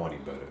didn't know any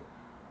better.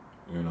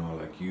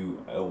 Like,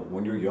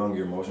 when you're young,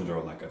 your emotions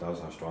are like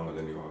 1,000 stronger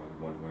than you are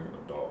when you're an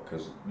adult,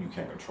 because you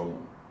can't control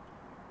them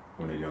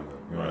when you're younger.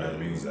 You know what I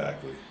mean?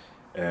 Exactly.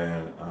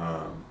 And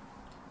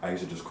I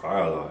used to just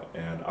cry a lot,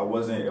 and it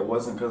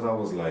wasn't because I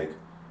was like,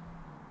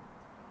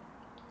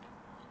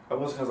 no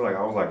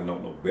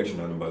bitch or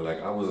nothing, but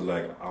like, I was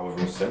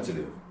real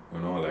sensitive.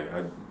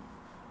 Like,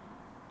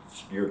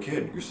 you're a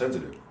kid, you're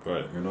sensitive.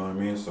 Right. You know what I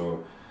mean?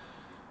 So,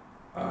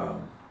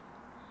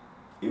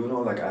 even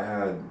though like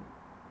I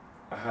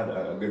had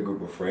a good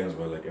group of friends,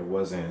 but like, it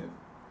wasn't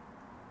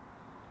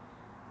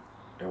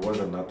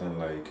nothing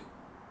like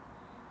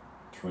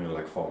for me to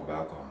like fall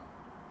back on.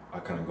 I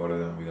couldn't go to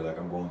them and be like,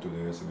 I'm going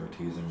through this, and they're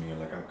teasing me, and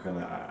like, I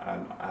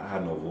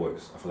had no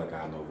voice. I feel like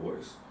I had no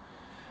voice.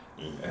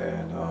 Mm-hmm.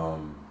 And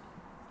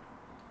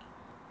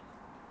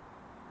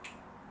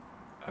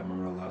I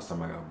remember the last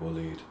time I got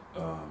bullied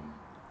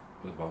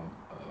was about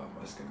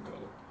my skin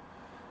color,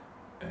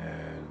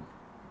 and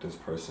this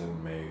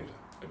person made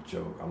a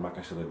joke. I'm not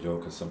gonna say the joke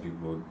because some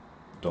people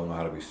don't know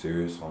how to be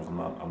serious. So I'm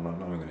not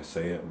even gonna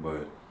say it,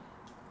 but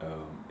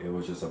it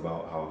was just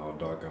about how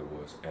dark I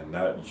was, and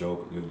that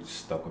joke really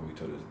stuck with me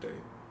to this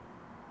day.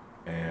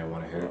 And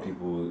when I hear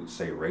people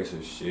say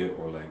racist shit,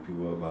 or like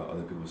people about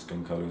other people's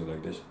skin colors,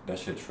 like that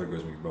shit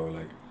triggers me, bro.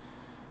 Like,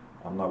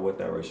 I'm not with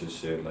that racist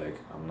shit. Like,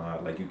 I'm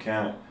not, like, you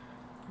can't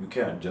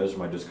judge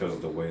somebody just because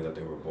of the way that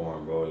they were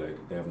born, bro. Like,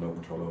 they have no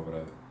control over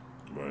that.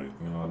 Right.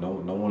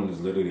 No one is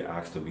literally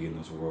asked to be in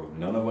this world.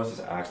 None of us is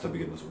asked to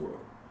be in this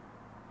world.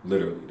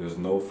 Literally, there's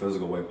no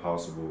physical way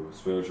possible,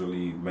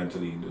 spiritually,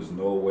 mentally, there's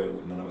no way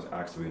none of us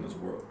asked to be in this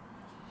world.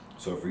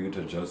 So for you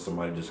to judge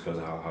somebody just because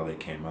of how they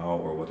came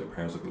out, or what their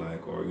parents look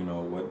like, or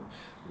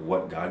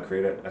what God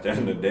created, at the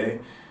end of the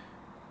day,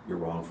 you're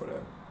wrong for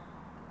that.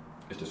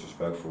 It's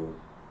disrespectful.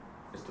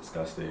 It's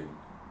disgusting.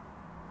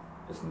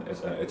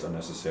 It's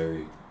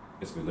unnecessary.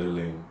 It's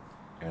belittling,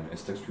 and it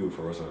sticks people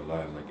for the rest of their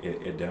lives. Like,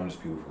 it damages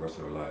people for the rest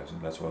of their lives,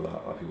 and that's what a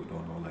lot of people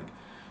don't know. Like,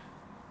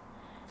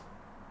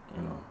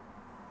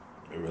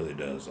 it really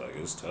does. Like,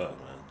 it's tough,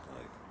 man.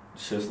 Like,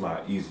 it's just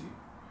not easy,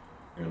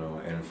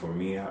 And for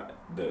me,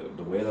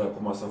 the way that I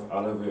put myself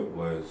out of it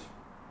was,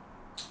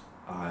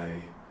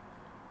 I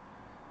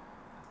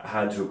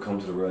had to come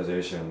to the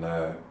realization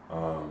that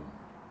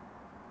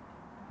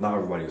not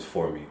everybody is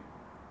for me.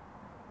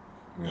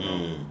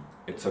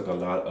 It took a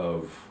lot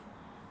of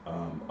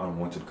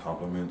unwanted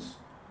compliments,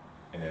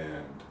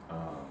 and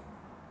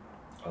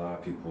a lot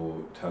of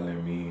people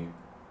telling me,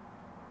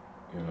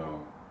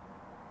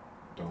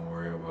 don't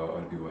worry about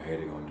other people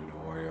hating on you.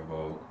 Don't worry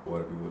about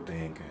what other people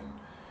think,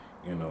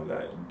 and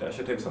that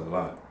shit takes a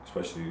lot,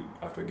 especially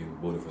after getting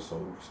bullied for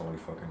so many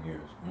fucking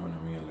years. You know what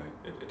I mean? Like,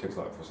 it takes a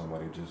lot for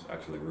somebody to just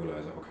actually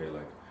realize that, okay,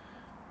 like,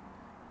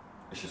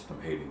 it's just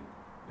them hating,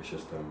 it's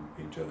just them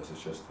being jealous,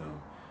 it's just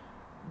them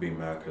being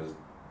mad because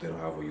they don't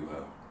have what you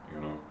have.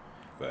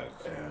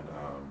 Facts. And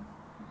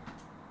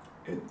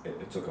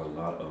it took a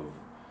lot of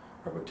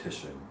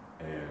repetition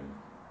and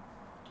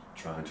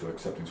trying to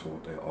accept things for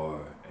what they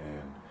are,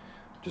 and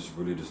just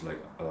really just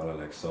like a lot of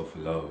like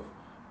self-love.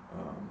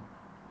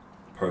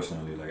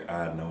 Personally, like,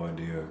 I had no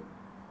idea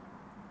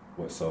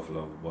what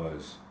self-love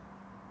was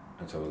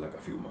until like a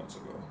few months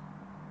ago.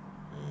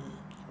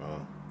 I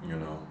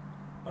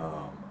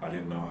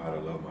didn't know how to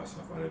love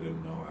myself. I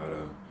didn't know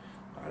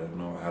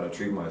how to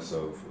treat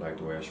myself like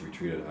the way I should be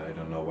treated. I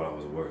didn't know what I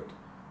was worth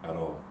at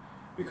all,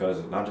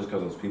 because not just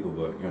because of those people,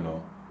 but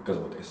because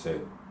of what they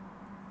said.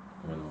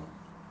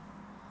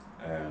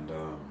 And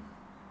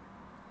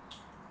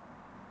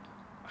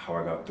how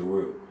I got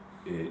through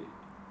it,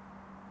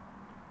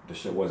 the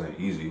shit wasn't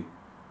easy.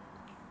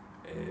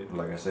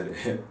 Like I said,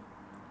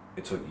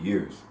 it took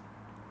years.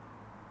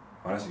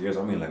 When I say years,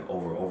 I mean like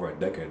over a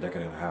decade and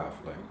a half.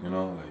 Like,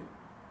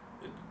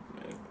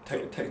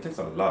 it takes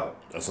a lot.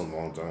 That's a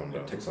long time, though.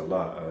 It takes a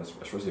lot,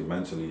 especially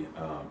mentally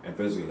and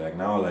physically. Like,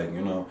 now, like,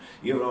 even though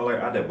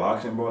like I did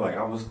boxing, bro, like,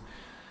 I was,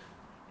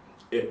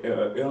 it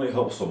only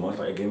helped so much.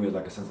 Like, it gave me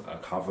like a sense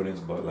of confidence,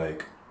 but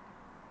like,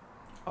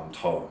 I'm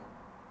tall,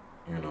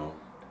 and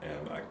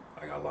like,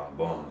 I got a lot of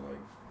bones. Like,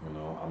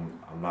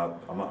 I'm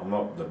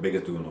not the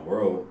biggest dude in the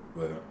world,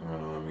 but you know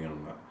what I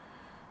mean.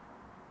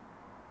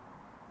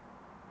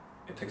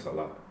 It takes a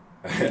lot.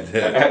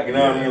 You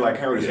know what I mean? Like,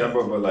 can't really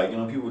separate, but like, you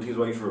know, people tease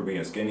about you for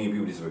being skinny,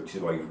 people tease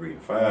about you for being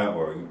fat,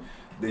 or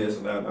this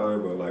and that and other,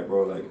 but like,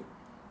 bro, like,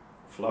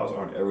 flaws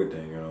aren't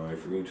everything, you know.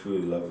 If you really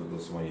truly love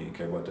someone, you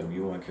care about them,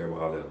 you won't care about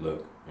how they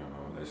look, you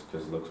know. It's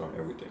because looks aren't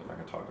everything. Like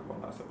I talked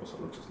about last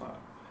episode, looks is not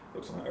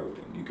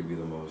everything. You could be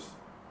the most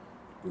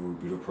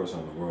beautiful person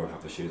in the world,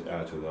 have the shittiest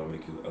attitude that'll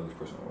make you the ugliest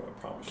person in the world,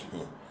 I promise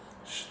you.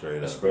 Straight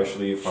up.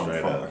 Especially from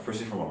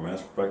a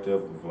man's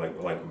perspective,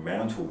 like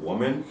man to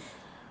woman.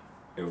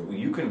 If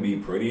you can be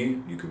pretty,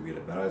 you can be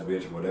the baddest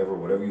bitch,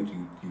 whatever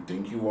you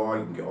think you are.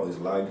 You can get all these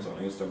likes on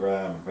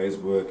Instagram and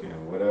Facebook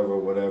and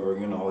whatever.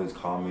 You know, all these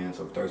comments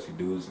of thirsty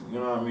dudes. You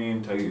know what I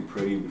mean? Tell you you're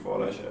pretty before all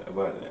that shit.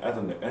 But at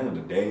the end of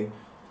the day,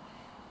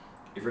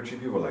 if you're treating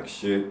people like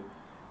shit,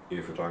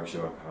 if you're talking shit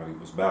about how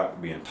people's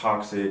back, being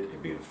toxic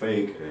and being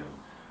fake, and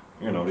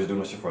you know just doing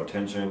that shit for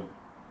attention,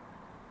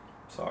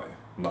 sorry,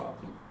 not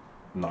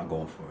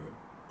going for it.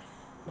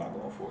 Not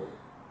going for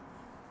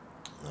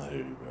it. I hear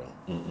you,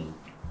 bro.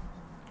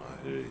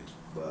 I hear you.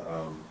 But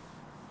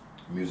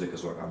music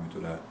is what got me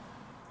through that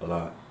a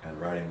lot, and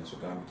writing is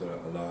what got me through that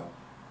a lot,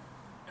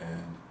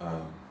 and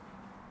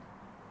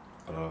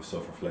a lot of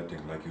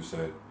self-reflecting, like you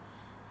said,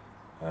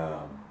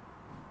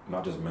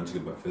 not just mentally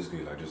but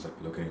physically, like just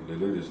like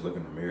literally just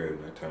looking in the mirror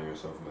and like telling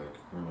yourself like,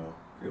 you know,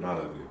 you're not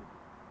ugly,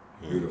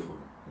 you're beautiful,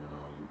 you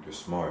know, you're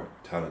smart,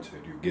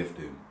 talented, you're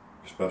gifted,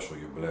 you're special,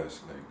 you're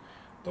blessed, like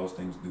those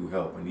things do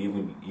help, and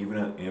even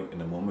in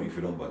the moment if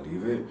you don't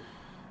believe it,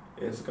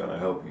 it's gonna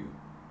help you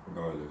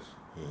regardless,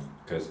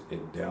 because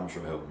it damn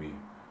sure helped me.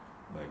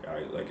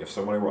 Like if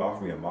somebody were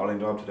offering me a modeling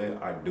job today,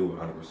 I'd do it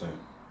 100%.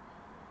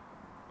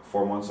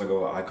 4 months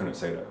ago, I couldn't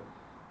say that.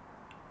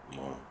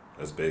 Wow,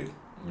 that's big.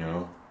 You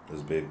know,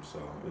 that's big. So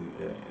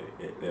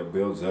it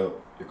builds up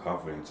your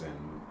confidence,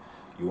 and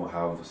you won't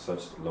have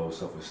such low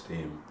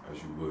self-esteem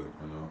as you would.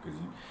 You know, because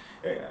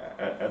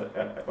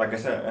like I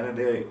said, at the end of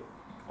the day,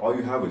 all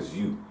you have is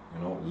you.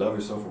 You know, love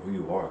yourself for who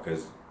you are,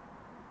 because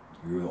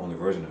you're the only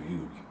version of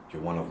you.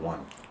 You're one of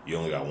one. You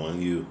only got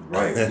one you.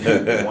 Right.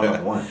 You're one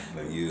of one.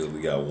 Like, you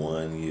only got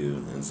one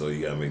you, and so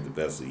you gotta make the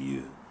best of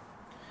you.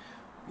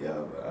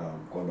 Yeah,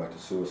 going back to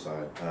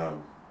suicide,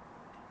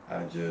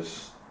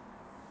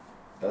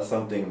 that's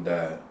something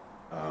that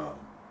I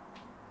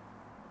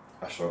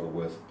struggled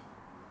with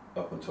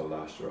up until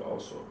last year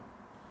also.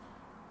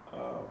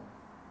 I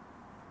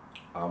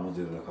almost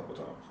did it a couple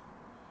times.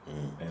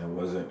 And it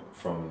wasn't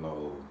from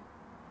no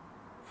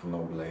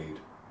blade.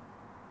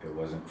 It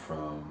wasn't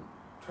from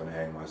trying to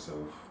hang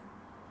myself.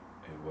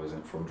 It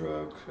wasn't from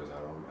drugs, because I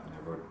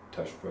never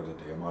touched drugs a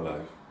day in my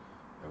life.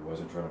 I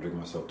wasn't trying to drink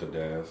myself to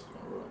death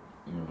or,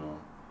 you know,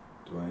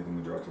 do anything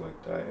with drugs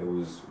like that. It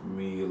was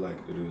me like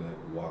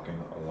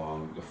walking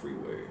along the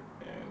freeway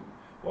and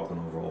walking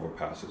over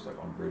overpasses like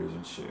on bridges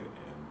and shit,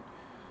 and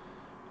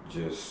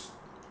just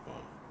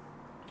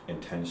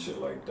intense shit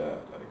like that.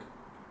 Like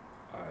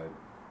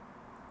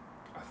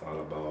I thought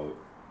about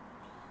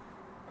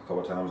a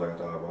couple times. I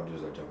thought about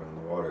just like jumping in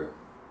the water.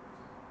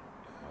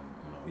 And,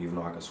 you know, even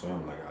though I could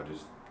swim, like I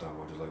just thought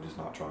about just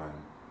not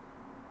trying.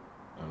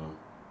 You know.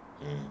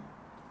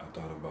 I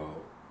thought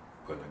about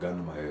putting a gun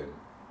to my head,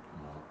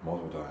 you know,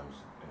 multiple times,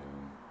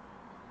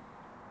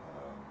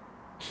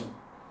 and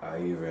I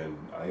even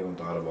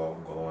thought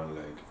about going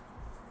like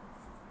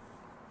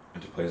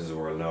into places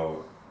where I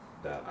know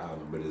that I have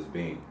no business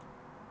being,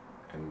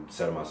 and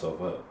setting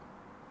myself up.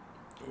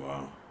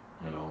 Wow.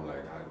 You know,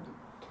 like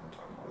I'm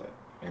talking about like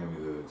enemy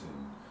hoods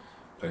and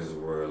places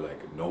where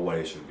like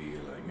nobody should be,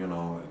 like, you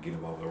know, like getting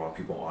involved with the wrong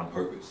people on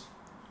purpose,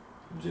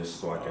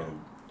 just so I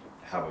can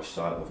have a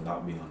shot of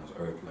not being on this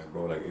earth. Like,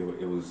 bro, like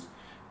it was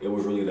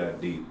really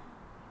that deep.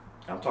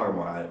 I'm talking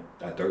about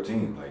at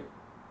 13, like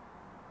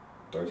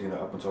 13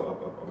 up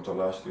until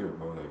last year,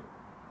 bro. Like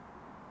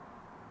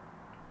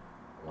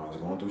when I was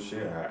going through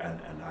shit,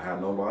 and I had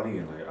nobody,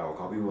 and like I would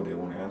call people, they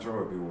wouldn't answer,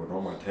 or people would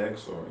ignore my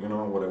texts, or you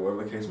know, whatever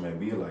the case may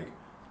be. Like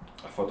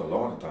I felt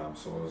alone at the time,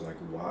 so it was like,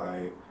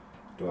 why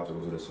do I have to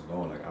go through this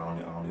alone? Like I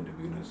don't need to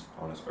be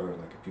on this earth.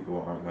 Like if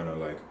people aren't gonna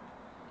like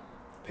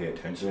pay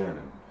attention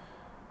and,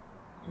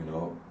 you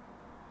know,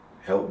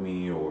 help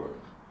me or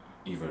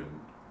even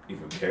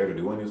care to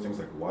do any of these things,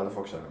 like why the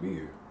fuck should I be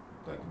here?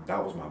 Like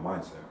that was my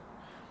mindset.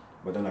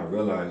 But then I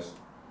realized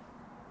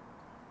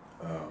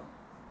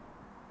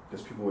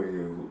there's people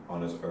here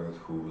on this earth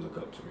who look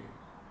up to me.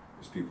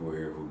 There's people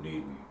here who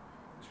need me.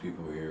 There's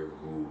people here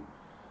who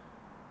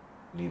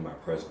need my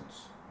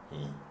presence.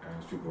 And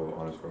there's people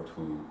on this earth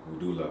who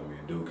do love me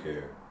and do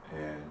care.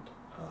 And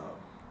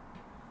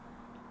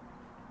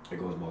it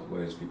goes both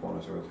ways. People on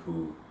this earth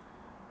who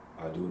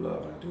I do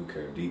love and I do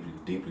care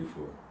deeply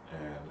for.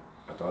 And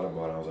I thought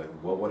about it, I was like,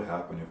 what would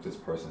happen if this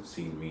person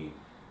seen me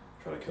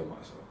try to kill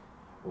myself?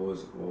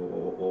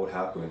 What would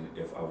happen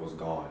if I was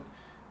gone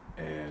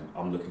and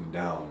I'm looking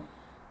down,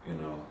 you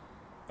know,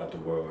 at the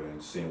world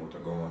and seeing what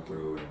they're going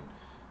through and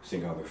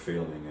seeing how they're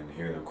feeling and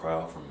hearing them cry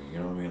out for me, you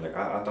know what I mean? Like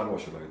I thought about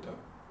shit like that.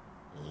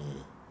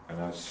 And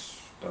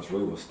that's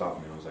really what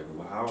stopped me. I was like,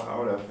 well,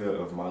 how would I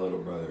feel if my little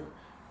brother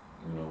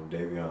You know,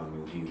 Davion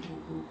knew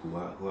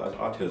who has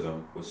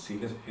autism would see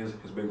his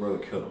big brother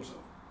kill himself.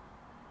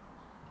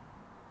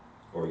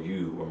 Or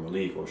you, or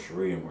Malik, or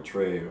Shareem, or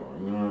Trey, or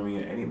you know what I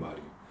mean?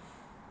 Anybody.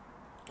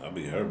 I'll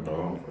be hurt,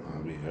 bro.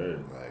 I'll be hurt.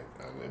 Like,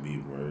 I'd be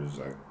words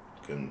I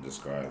couldn't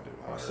describe it.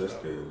 Our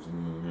sisters,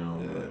 you know,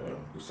 yeah,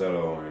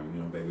 Lucetto and,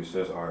 you know, baby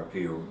sis, R.I.P.,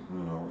 you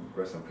know,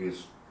 rest in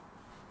peace,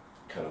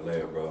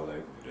 Catalea, bro.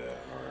 Like, yeah,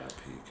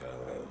 R.I.P.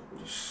 Catalea.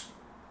 Just,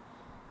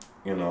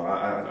 you know,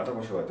 I talk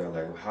about shit like that.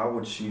 Like, how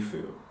would she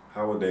feel?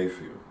 How would they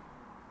feel?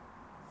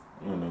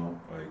 You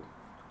know, like,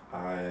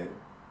 I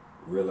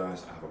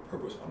realize I have a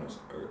purpose on this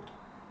earth.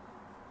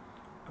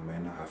 I may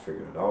not have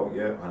figured it out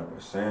yet,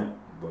 100%,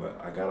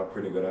 but I got a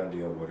pretty good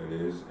idea of what it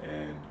is,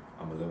 and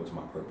I'm gonna live it to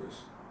my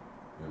purpose.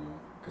 You know,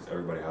 because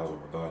everybody has one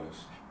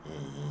regardless.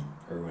 Mm-hmm.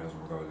 Everybody has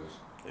one regardless.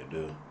 They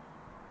do.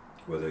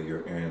 Whether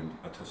you're in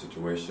a tough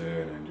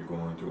situation and you're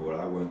going through what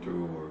I went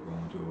through, or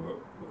going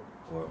through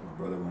what my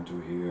brother went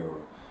through here,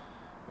 or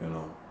you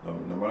know,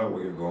 no matter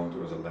what you're going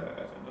through, there's a light at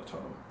the end of the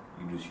tunnel.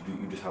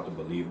 You just have to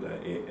believe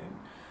that it. And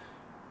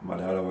my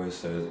dad always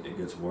says it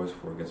gets worse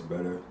before it gets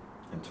better,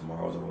 and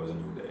tomorrow's always a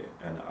new day.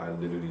 And I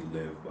literally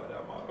live by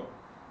that motto,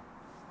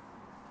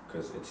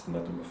 because it's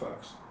nothing but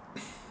facts.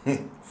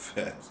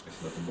 Facts.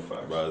 It's nothing but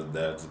facts. Bro,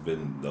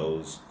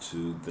 those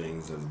two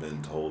things has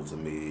been told to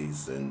me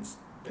since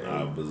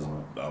I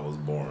was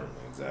born.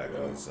 Exactly.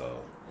 Yeah.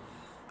 So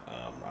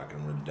I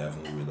can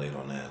definitely relate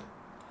on that.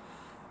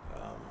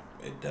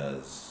 It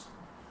does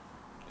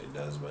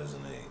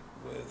resonate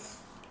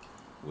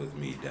with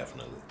me,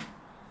 definitely.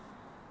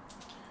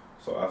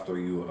 So after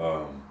you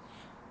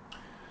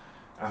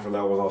after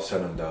that was all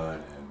said and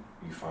done, and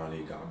you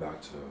finally got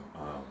back to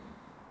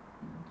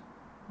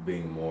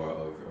being more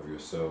of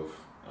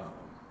yourself,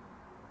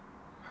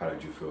 how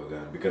did you feel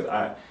then? Because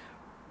I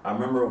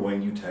remember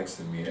when you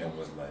texted me and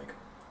was like,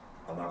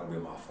 I'm not gonna be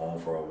on my phone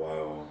for a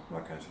while, I'm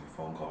not answering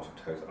phone calls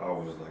or texts. I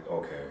was just like,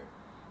 okay,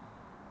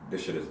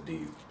 this shit is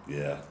deep.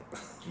 Yeah.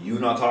 You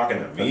not talking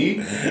to me?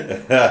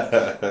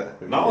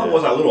 Not only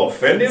was I a little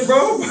offended,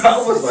 bro, but I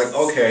was like,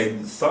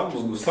 okay,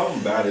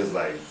 something bad is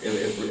like, I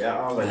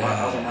was like,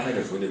 my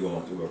nigga's really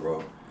going through it,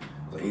 bro.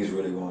 Like, he's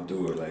really going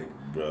through it,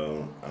 like,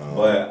 bro.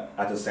 But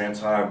at the same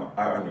time,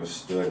 I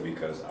understood,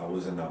 because I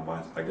was in that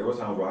mindset. Like, there was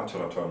times where I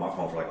turned my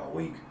phone for like a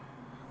week,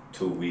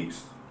 2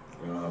 weeks.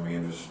 You know what I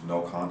mean? Just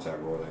no contact,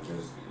 bro. Like,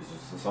 it's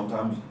just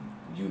sometimes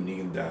you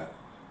need that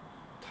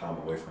time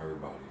away from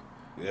everybody.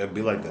 Yeah, it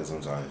be like that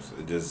sometimes.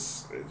 It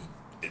just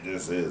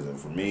is. And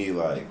for me,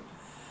 like,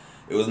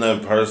 it was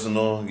nothing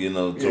personal, you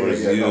know,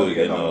 towards you. No,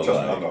 you know,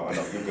 trust me, I know.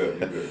 You're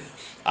good.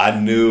 I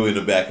knew in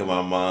the back of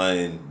my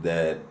mind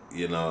that,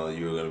 you know,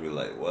 you were gonna be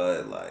like,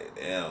 what? Like,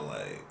 damn,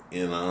 like,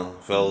 you know,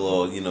 feel a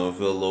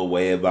little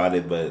way about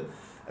it, but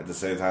at the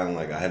same time,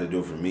 like, I had to do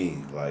it for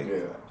me. Like,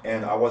 yeah,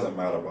 and I wasn't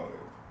mad about it.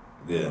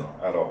 Yeah. You know,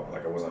 at all.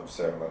 Like, I wasn't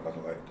upset,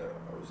 nothing like that.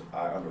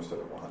 I understood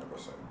it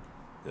 100%.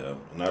 Yeah,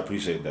 and I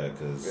appreciate that,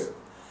 because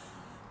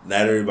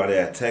not everybody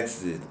I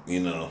texted, you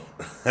know,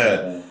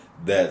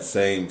 that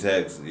same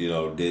text, you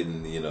know,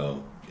 didn't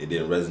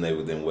resonate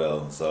with them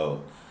well.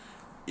 So,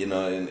 you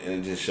know, and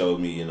it just showed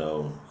me, you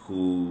know,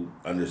 who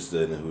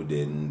understood and who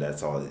didn't.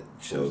 That's all it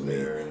showed me.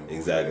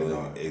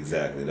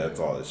 Exactly. That's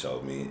all it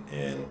showed me.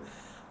 And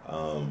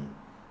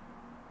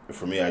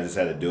for me, I just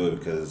had to do it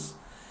because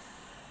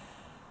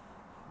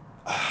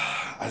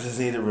I just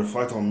need to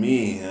reflect on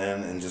me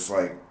and just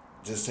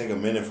take a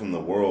minute from the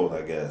world,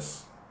 I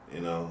guess,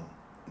 you know.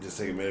 Just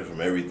take a minute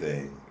from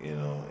everything, you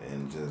know,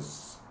 and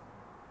just,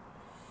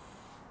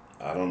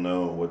 I don't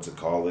know what to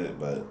call it,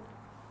 but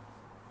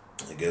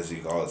I guess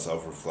you call it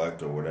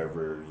self-reflect or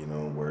whatever, you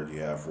know, word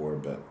you have for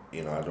it. But,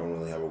 you know, I don't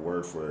really have a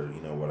word for,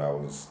 you know, what I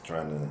was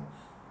trying to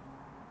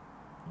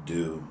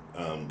do,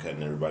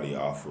 cutting everybody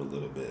off for a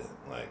little bit.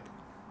 Like,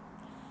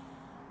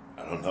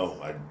 I don't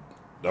know.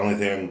 The only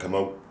thing I can come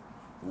up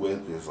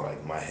with is,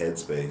 like, my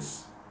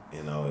headspace.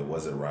 You know, it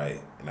wasn't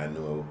right. And I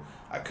knew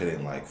I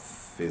couldn't, like,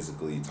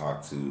 physically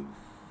talk to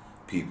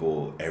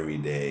people every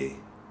day,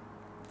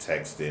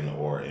 texting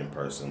or in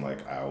person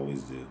like I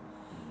always do.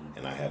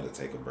 And I had to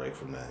take a break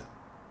from that.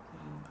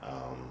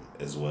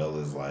 As well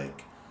as,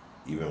 like,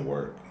 even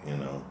work, you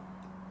know,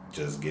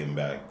 just getting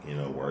back, you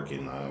know,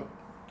 working. I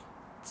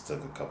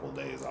took a couple of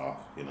days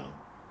off, you know.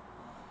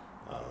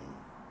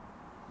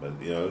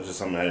 But, you know, it was just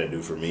something I had to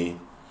do for me,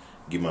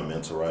 get my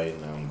mental right,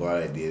 and I'm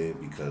glad I did it,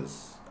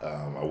 because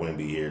I wouldn't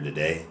be here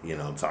today, you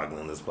know, talking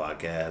on this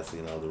podcast,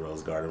 you know, the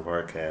Rose Garden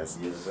Podcast.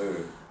 Yes,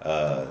 sir.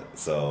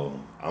 So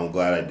I'm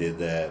glad I did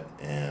that,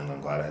 and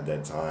I'm glad I had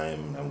that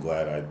time. I'm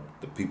glad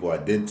the people I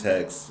did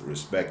text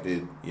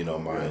respected, you know,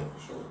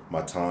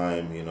 my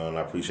time, you know, and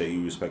I appreciate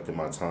you respecting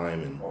my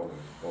time, and always.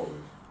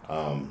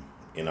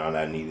 You know, and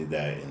I needed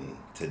that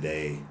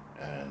today,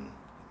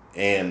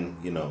 and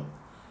you know,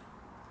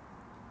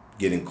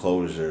 getting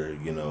closure,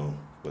 you know,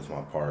 with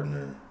my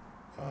partner.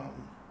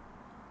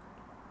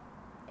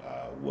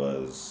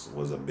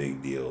 Was a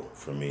big deal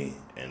for me,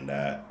 and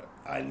that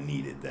I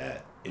needed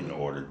that in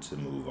order to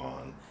move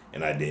on.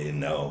 And I didn't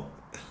know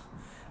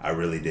I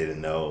really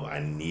didn't know I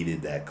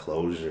needed that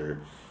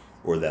closure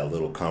or that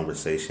little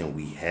conversation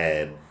we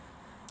had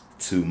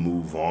to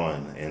move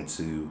on and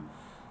to,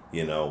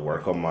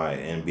 work on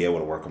and be able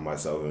to work on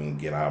myself and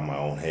get out of my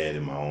own head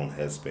and my own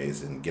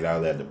headspace and get out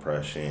of that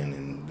depression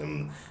and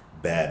them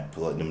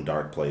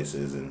dark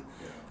places and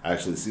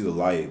actually see the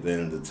light at the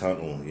end of the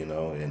tunnel,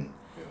 and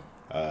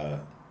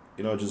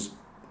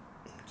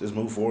just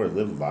move forward,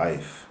 live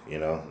life,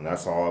 and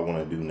that's all I want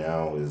to do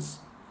now is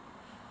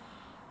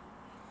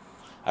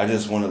I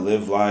just want to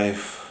live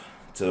life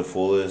to the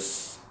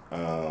fullest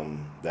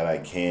that I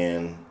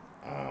can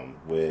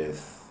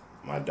with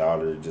my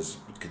daughter, just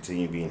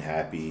continue being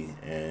happy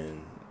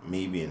and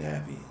me being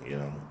happy,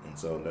 and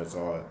so that's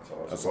all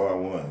I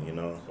want,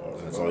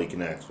 that's all you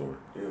can ask for.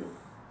 Yeah.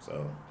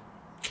 So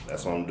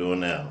that's what I'm doing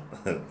now.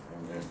 Amen.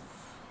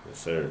 Yes,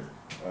 sir.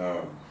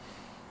 Yeah,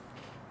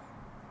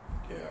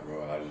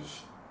 bro, I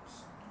just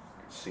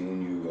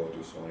seeing you go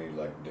through so many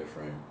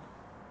different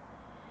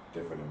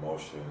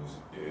emotions,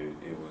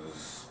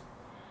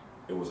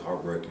 it was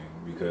heartbreaking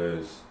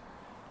because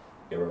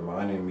it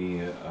reminded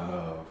me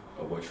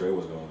of what Trey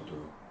was going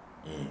through.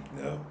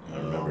 Yeah, I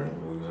remember.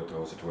 When we was at the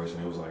whole situation,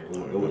 it was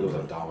it was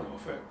a domino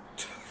effect.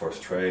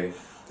 First Trey,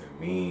 then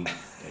me,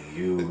 then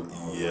you.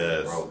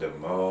 Yes. Bro, then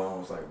Mo. I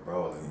was like,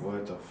 bro,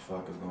 what the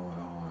fuck is going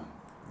on?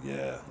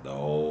 Yeah, the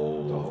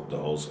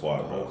whole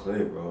squad, the bro. The whole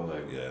clique,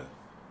 bro. Yeah.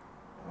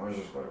 I was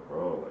just like,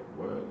 bro,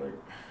 what?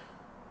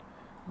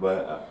 But,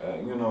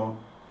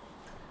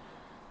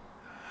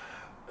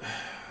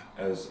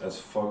 as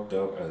fucked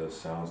up as it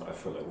sounds, I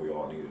feel like we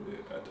all needed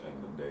it at the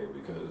end of the day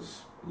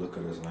because look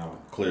at us now.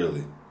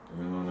 Clearly.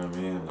 You know what I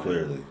mean?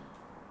 Clearly.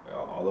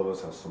 All of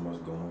us have so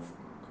much going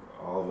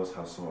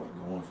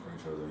for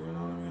each other, you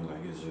know what I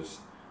mean? It's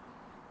just,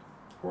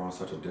 we're on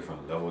such a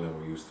different level than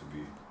we used to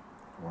be.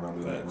 We're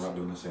not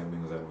doing the same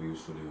things that we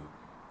used to do.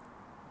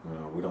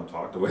 We don't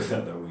talk the way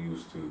that we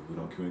used to. We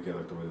don't communicate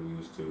like the way that we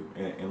used to,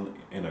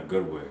 in a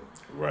good way.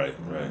 Right,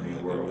 right. I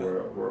mean,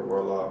 we're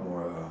a lot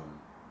more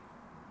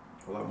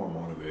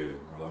motivated.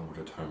 We're a lot more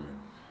determined.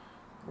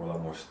 We're a lot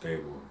more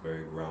stable,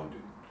 very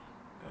grounded,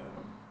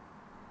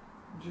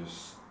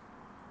 just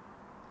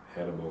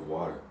head above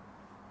water.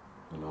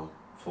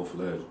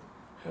 Full-fledged,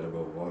 head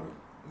above water.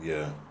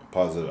 Yeah,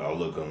 positive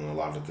outlook on a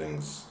lot of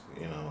things.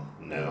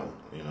 Now.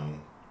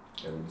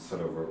 And instead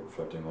of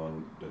reflecting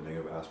on the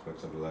negative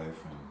aspects of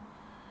life and,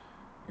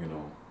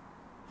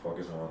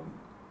 focus on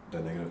the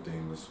negative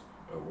things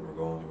we're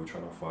going through, we try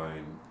to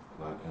find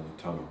light in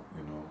the tunnel,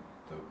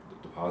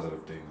 the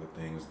positive things, the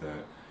things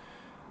that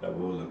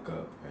will look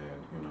up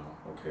and,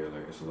 okay,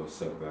 it's a little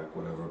setback,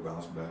 whatever,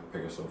 bounce back,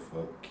 pick yourself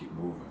up, keep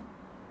moving.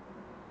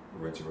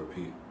 Rinse and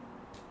repeat.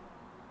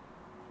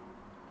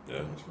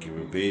 Yeah, keep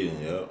repeating,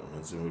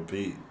 rinse and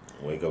repeat.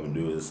 Wake up and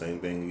do the same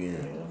thing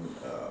again. And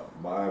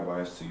my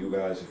advice to you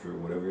guys,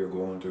 whatever you're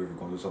going through, if you're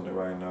going through something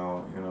right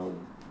now,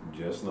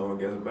 just know it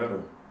gets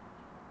better.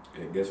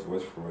 It gets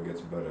worse before it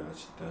gets better.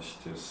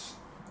 That's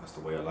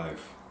the way of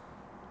life.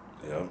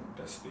 Yeah.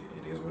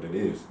 It is what it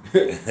is.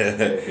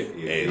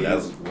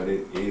 That's what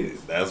it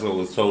is. That's what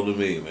was told to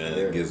me, man.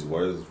 Yeah. It gets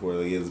worse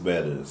before it gets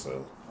better.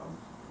 So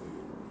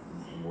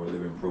we're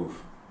living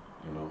proof.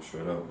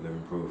 Straight up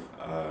living proof.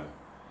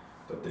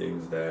 The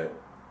things that,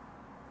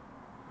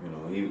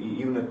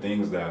 even the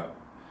things that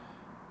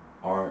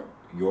aren't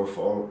your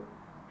fault,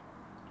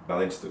 bad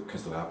things can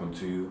still happen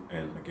to you.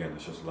 And again,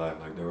 it's just life.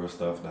 There was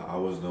stuff that I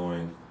was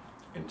doing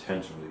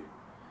intentionally.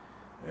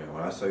 And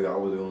when I say I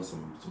was doing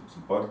some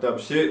fucked up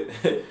shit,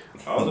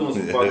 I was doing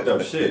some fucked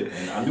up shit.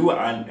 And I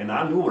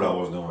knew what I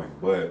was doing.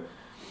 But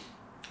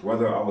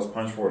whether I was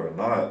punished for it or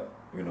not,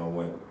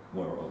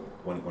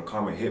 when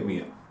karma hit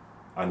me,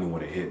 I knew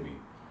when it hit me.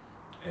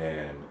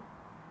 And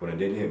when it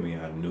did hit me,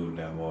 I knew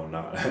damn well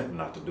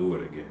not to do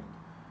it again,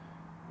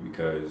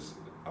 because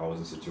I was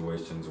in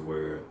situations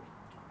where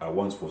I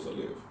wasn't supposed to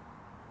live.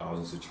 I was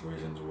in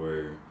situations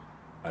where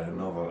I didn't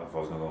know if I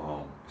was gonna go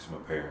home. It's my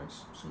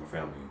parents, it's my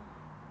family.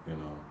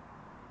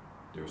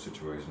 There were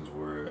situations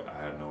where I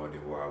had no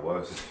idea where I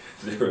was.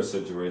 There were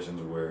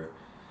situations where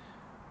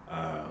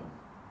I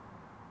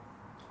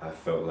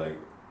felt like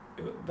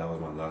that was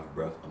my last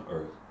breath on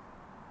earth.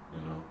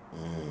 And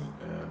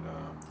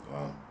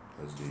wow,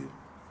 that's deep.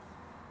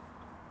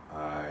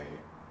 I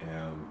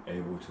am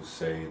able to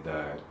say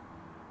that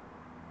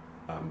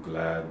I'm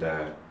glad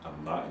that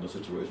I'm not in those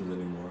situations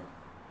anymore.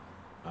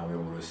 I'm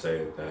able to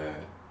say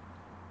that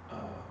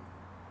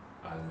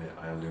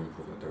I am living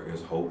proof that there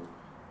is hope,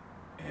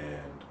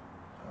 and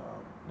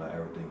not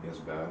everything is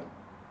bad,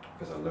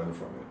 because I learned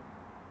from it,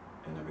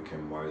 and I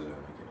became wiser,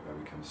 and I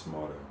became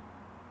smarter,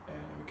 and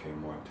I became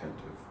more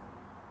attentive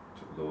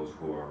to those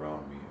who are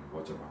around me and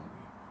what's around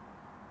me.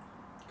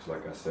 Because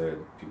like I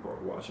said, people are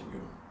watching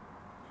you.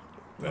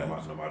 No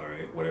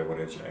matter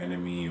whether it's your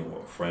enemy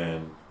or a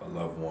friend, a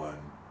loved one,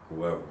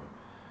 whoever,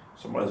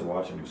 somebody's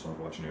watching you.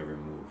 Someone's watching every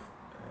move,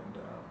 and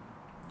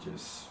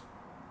just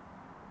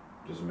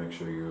make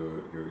sure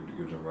you're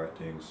doing the right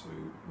things, so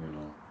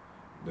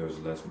there's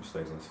less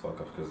mistakes and less fuck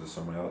ups, because there's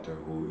somebody out there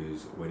who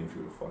is waiting for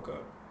you to fuck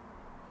up.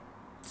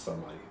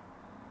 Somebody.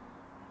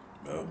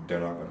 Yep. They're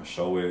not gonna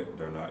show it.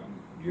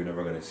 You're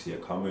never gonna see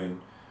it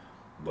coming.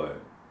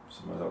 But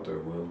somebody's out there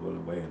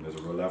willing way, and there's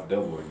a real life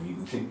devil,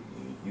 and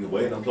he's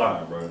waiting and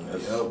plotting, bro.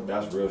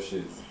 That's real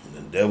shit.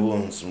 The devil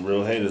and some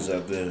real haters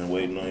out there and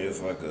waiting on you to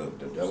fuck up.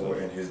 The devil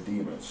and his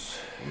demons.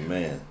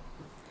 Man,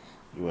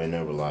 you ain't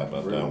never lie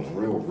about that one.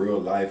 Real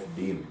life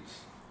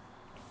demons.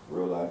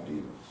 Real life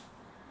demons.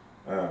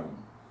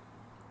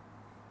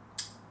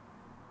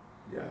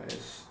 Yeah,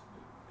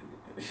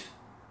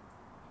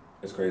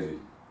 it's crazy.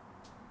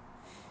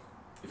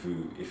 If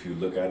you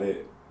look at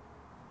it,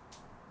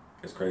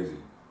 it's crazy.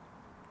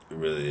 It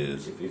really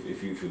is.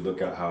 If you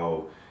look at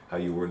how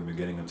you were in the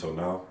beginning until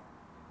now.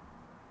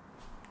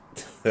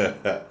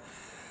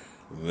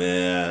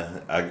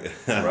 Man, I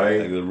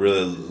right? I could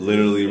really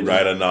literally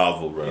write a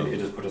novel, bro. It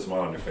just put a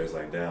smile on your face,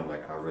 like damn,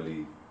 like I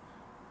went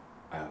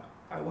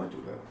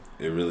through that.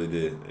 It really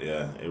did,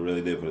 yeah. It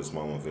really did put a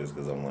smile on my face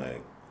because I'm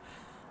like,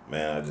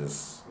 man, I'm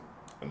just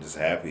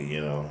happy,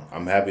 you know.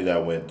 I'm happy that I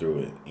went through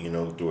it, you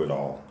know, through it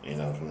all, you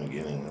know, from the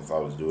beginning. If I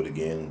was to do it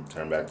again,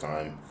 turn back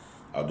time,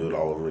 I'll do it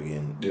all over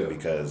again. Yeah.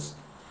 Because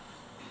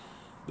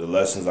the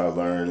lessons I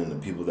learned and the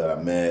people that I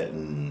met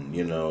and,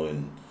 you know,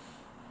 and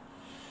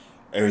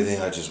everything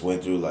I just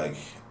went through, like,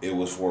 it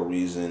was for a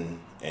reason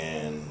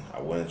and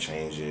I wouldn't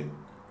change it.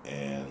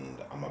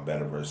 And I'm a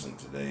better person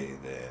today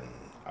than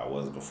I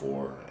was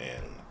before.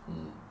 And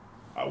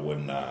I would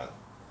not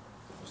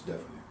Most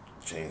definitely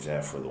change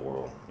that for the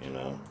world, you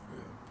know.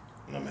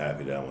 Yeah. And I'm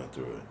happy that I went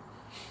through it.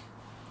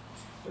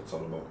 It's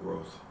all about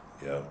growth.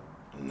 Yep.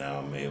 And now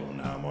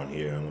I'm on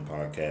here on the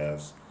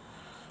podcast,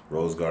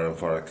 Rose Garden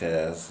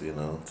podcast, you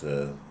know,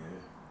 to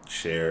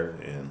share,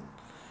 and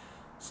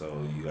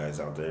so you guys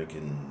out there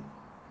can,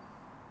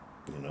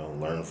 you know,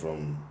 learn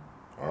from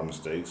our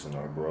mistakes and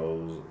our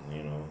growths,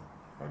 you know,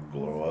 our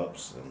glow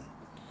ups and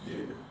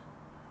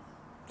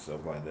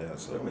stuff like that.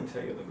 So let me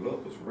tell you, the glow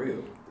up is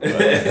real.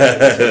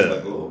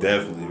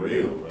 Definitely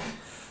real, bro.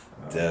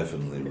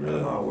 Definitely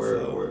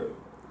real.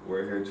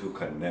 We're here to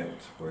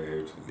connect. We're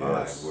here to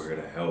vibe. We're here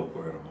to help.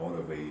 We're here to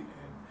motivate and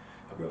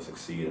help y'all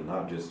succeed, and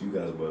not just you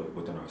guys, but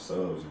within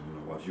ourselves.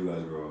 And watch you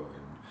guys grow,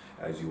 and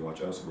as you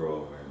watch us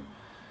grow, and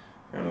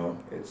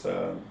it's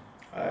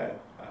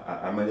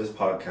I made this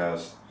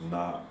podcast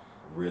not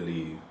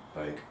really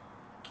like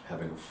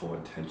having a full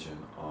intention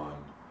on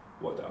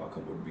what the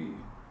outcome would be.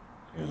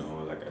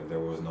 Like there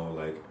was no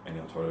like any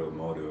alternative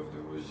motive.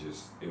 It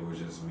was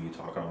just me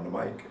talking on the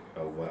mic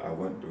of what I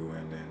went through,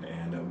 and then it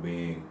ended up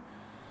being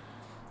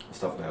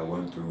stuff that I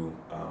went through.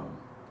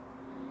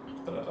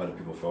 Other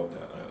people felt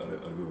that. Other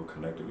people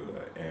connected with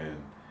that,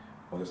 and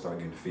when I started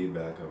getting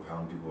feedback of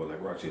how people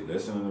were actually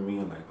listening to me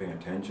and like paying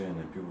attention,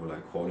 and people were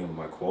like quoting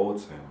my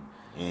quotes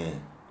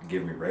and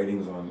giving me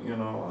ratings on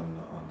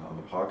on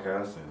the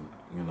podcast,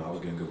 and I was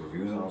getting good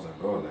reviews, and I was like,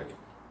 bro, like,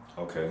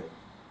 okay,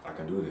 I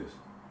can do this.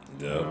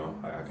 Yeah.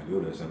 I can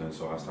do this, and then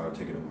so I started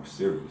taking it more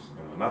serious.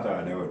 Not that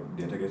I never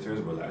didn't take it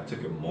serious, but like I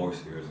took it more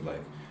serious.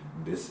 Like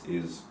this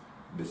is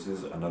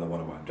another one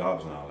of my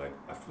jobs now. Like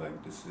I feel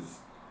like this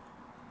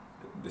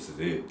is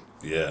it.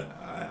 Yeah.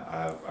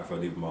 I feel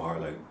deep in my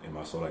heart, like in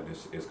my soul, like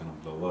this is gonna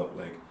blow up.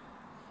 Like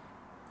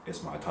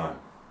it's my time.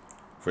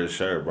 For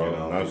sure, bro.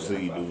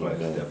 Obviously, I feel like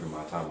it's definitely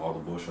my time. All the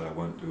bullshit I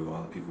went through,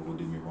 all the people who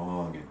did me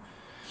wrong, and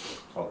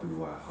all the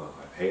people who are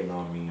hating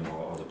on me, and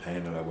all the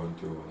pain that I went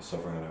through, all the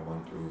suffering that I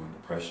went through, and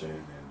depression,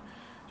 and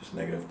just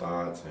negative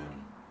thoughts,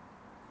 and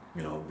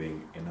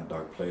being in that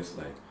dark place.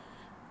 Like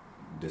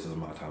this is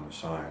my time to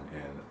shine,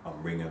 and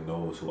I'm bringing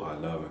those who I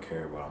love and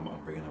care about. I'm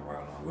bringing them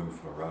right along with me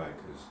for the ride,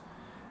 because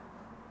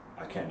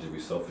I can't just be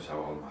selfish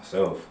about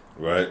myself.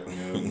 Right.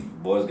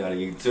 Boys gotta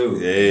eat too.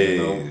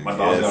 Hey, my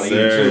dogs gotta eat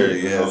too.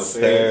 Yes,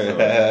 sir.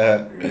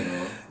 So,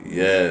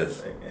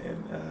 yes.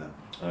 And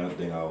another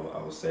thing I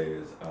would say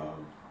is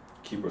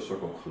keep your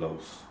circle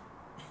close.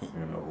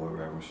 Whoever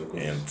having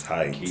circles and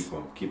tight. Keep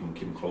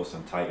them close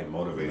and tight and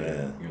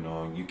motivated.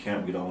 Man. You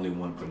can't be the only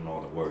one putting all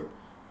the work.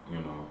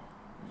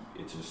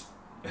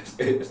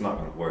 It's not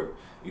gonna work.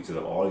 Either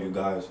all of you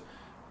guys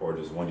or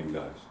just one of you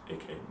guys.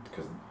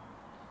 Because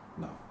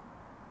no,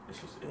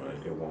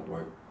 it won't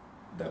work.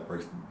 That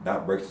breaks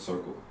the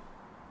circle.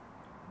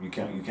 You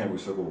can't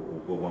recircle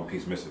with one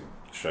piece missing.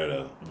 Straight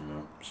up.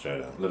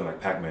 Straight up. Looking like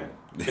Pac-Man.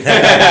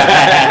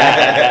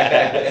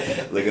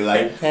 Looking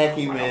like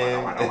Pac-Man.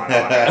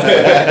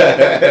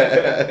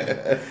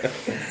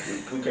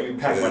 We can't be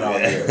Pac-Man out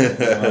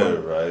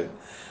here. Right.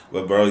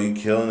 But bro, you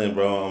killing it,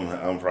 bro.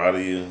 I'm proud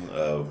of you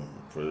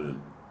for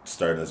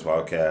starting this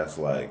podcast.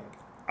 Like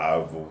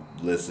I've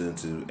listened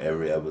to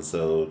every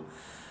episode.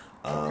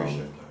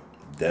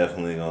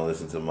 Definitely gonna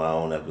listen to my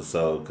own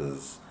episode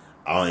because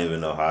I don't even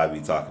know how I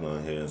be talking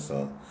on here,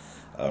 so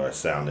or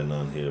sounding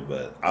on here.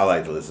 But I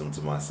like to listen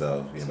to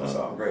myself. It's gonna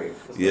sound great.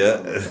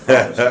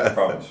 I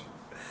promise.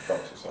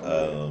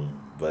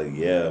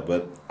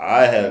 But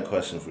I had a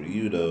question for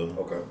you though.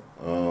 Okay.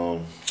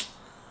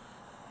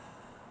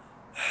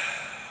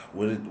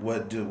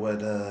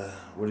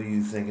 What are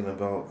you thinking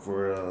about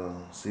for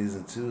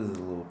season 2 of the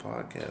little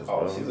podcast,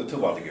 bro? Oh, season 2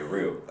 about to get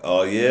real.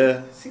 Oh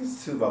yeah,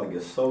 season 2 about to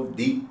get so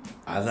deep.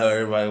 I know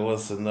everybody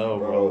wants to know,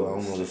 bro.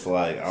 I'm just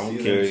like I'm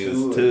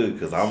curious too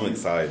because I'm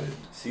excited.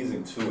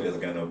 Season 2 is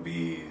gonna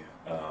be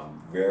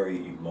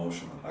very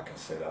emotional. I can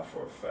say that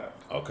for a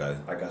fact. Okay.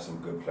 I got some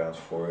good plans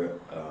for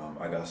it.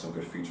 I got some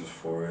good features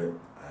for it.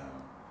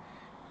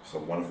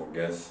 Some wonderful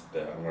guests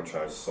that I'm gonna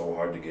try so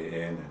hard to get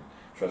in. And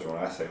trust me,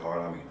 when I say hard,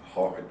 I mean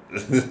hard.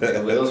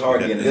 It was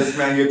hard getting this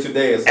man here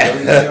today. It's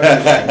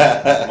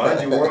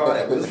mind you, we're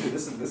on.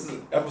 This is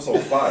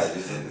episode 5.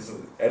 This is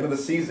end of the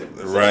season.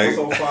 Right.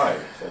 Episode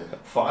 5. So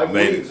 5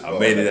 weeks. I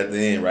made it at the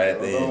end. Right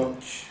at the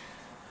end.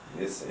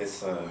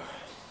 It's gonna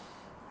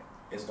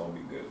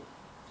be good.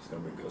 It's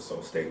gonna be good.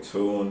 So stay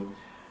tuned.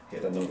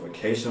 Hit that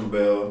notification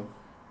bell.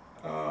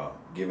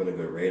 Give it a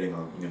good rating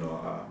on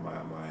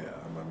my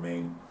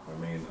main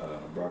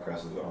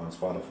broadcast is on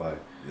Spotify.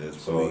 Yes,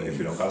 so please. If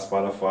you don't got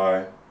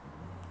Spotify,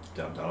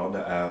 download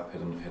the app,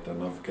 hit that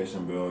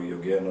notification bell. You'll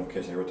get a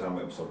notification every time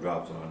an episode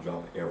drops, and I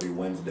drop every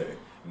Wednesday.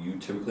 You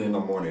typically in the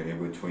morning,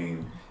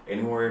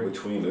 anywhere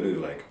between literally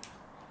like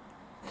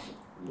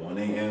 1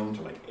 a.m.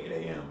 to like 8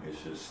 a.m.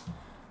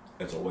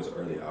 It's always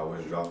early. I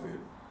always drop it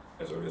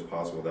as early as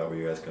possible. That way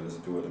you guys can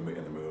listen to it in the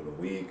middle of the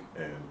week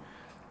and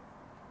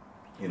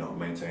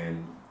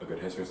maintain a good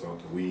history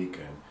throughout the week,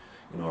 and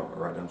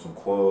write down some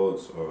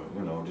quotes, or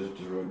just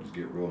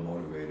get real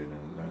motivated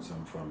and learn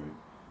something from it,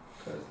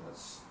 because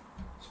that's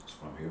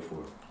what I'm here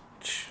for.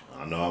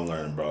 I know I'm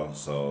learning, bro.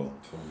 So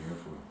that's what I'm here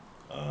for.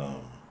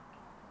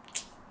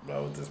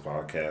 But with this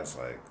podcast,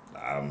 like,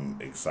 I'm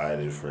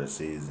excited for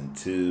season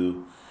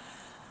 2.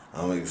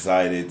 I'm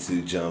excited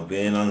to jump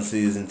in on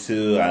season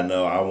 2. I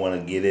know I want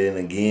to get in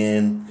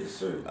again. Yes,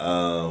 sir.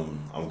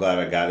 I'm glad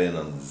I got in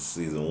on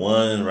season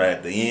 1 right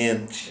at the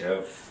end.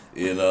 Yep. On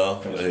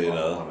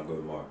a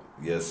good mark.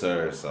 Yes,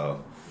 sir.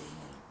 So,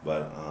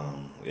 but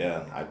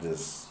yeah, I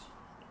just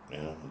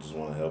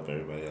want to help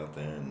everybody out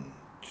there and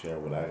share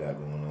what I got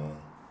going on.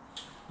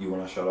 You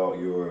want to shout out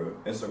your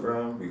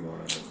Instagram? You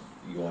want to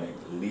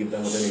leave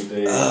them with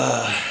anything?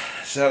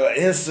 Shout out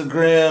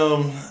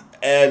Instagram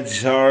at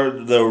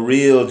the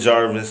real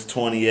Jarvis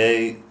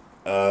 28.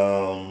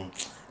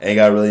 Ain't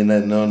got really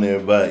nothing on there,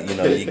 but you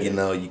can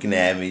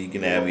add me. You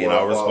can add me, and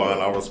I'll respond.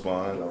 Yep.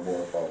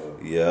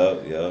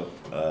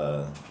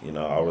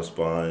 I'll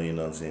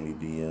respond. To any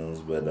DMs.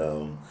 But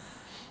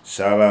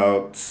shout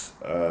out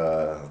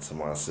to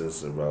my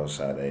sister, bro.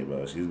 Sade,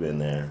 bro. She's been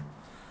there,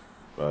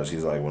 bro.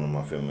 She's like one of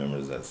my family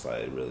members that's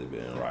like really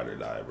been ride or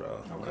die,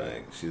 bro. Okay.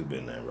 Like she's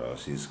been there, bro.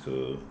 She's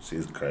cool.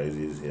 She's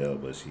crazy as hell,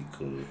 but she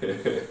cool.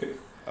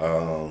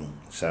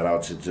 Shout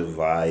out to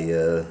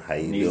Javaya. How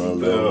you doing,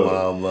 little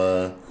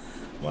mama?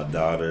 My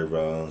daughter,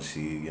 bro.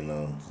 She,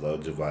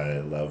 love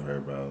Javaya. Love her,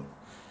 bro.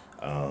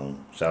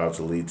 Shout out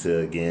to Lita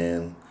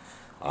again.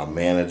 Our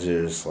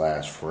manager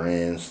 /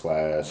 friend /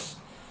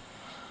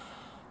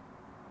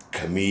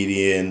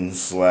 comedian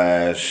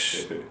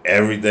 /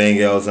 everything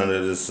else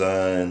under the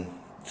sun.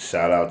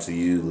 Shout out to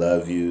you.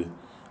 Love you.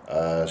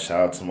 Shout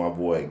out to my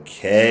boy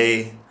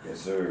K.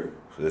 Yes, sir.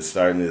 For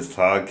starting this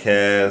podcast,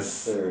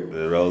 yes,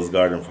 the Rose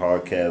Garden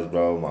podcast,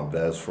 bro. My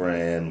best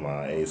friend,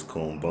 my ace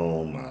coon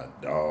boom, my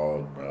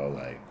dog, bro.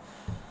 Like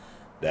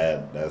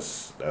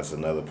that's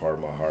another part of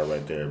my heart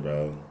right there,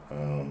 bro.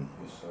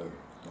 Yes, sir.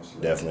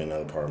 Definitely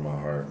another part of my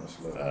heart.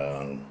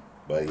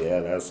 But yeah,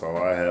 that's all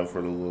I have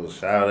for the little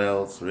shout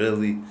outs,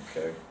 really.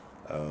 Okay.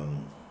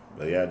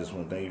 But yeah, I just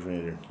want to thank you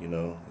for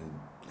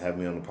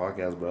having me on the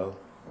podcast, bro.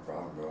 No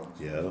problem, bro.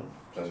 Yeah.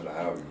 Pleasure to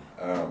have you.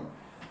 As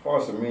far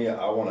as for me,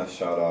 I want to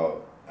shout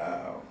out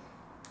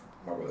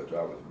my brother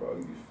Jarvis, bro.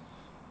 You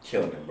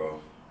killing it, bro.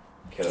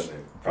 Killing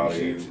it. Proud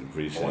of you.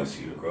 Appreciate I want to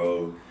see you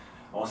grow.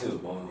 I want to see us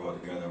both grow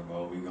together,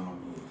 bro. We gonna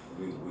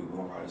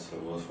ride this till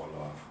the wheels fall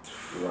off.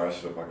 We ride this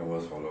till the fucking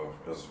wheels fall off.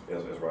 It's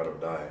ride or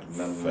die.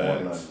 Nothing more,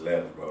 nothing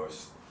less, bro.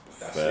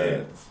 That's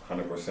it.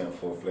 100%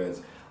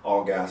 full-fledged.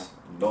 All gas,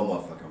 no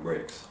motherfucking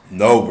brakes.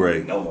 No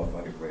brakes. No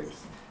motherfucking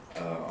brakes.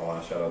 I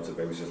want to shout out to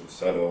baby sister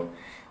Settle,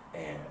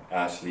 and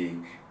Ashley,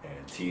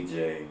 and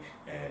TJ,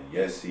 and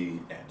Yessie,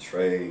 and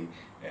Trey,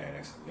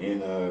 and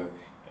Selena,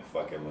 and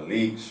fucking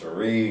Malik,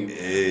 Sharif,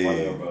 my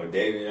little brother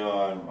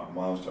Davion, my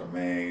mom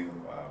Charmaine,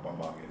 my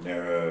mom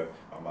Yanira,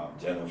 my mom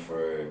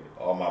Jennifer,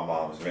 all my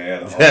moms,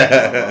 man.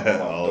 My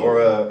mom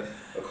Dora,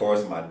 of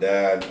course, my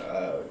dad.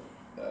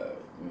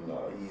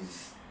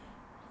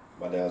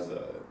 My dad's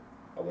a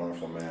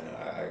wonderful man, and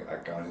I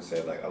can honestly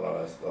say like a lot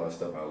of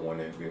stuff I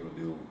wanted to be able to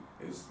do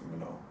is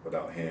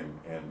without him,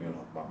 and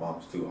my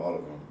moms too, all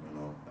of them,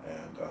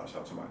 and shout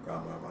out to my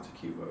grandma, my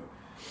Kiva,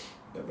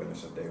 that been there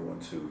since day 1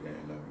 too,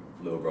 and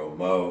little bro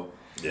Mo.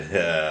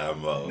 Yeah,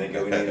 Mo.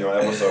 Nigga, we need your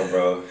episode,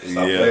 bro.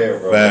 Stop yeah, playing,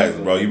 bro. Facts,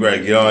 bro. You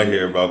better get on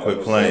here, bro.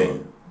 Quit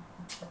playing.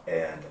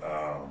 And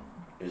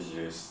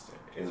it's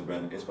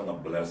been a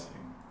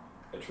blessing.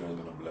 It truly has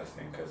been a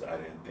blessing, because I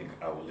didn't think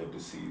I would live to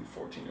see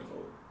 14 years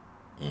old.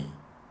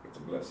 It's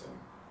a blessing.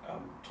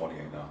 I'm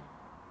 28 now.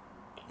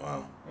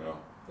 Wow.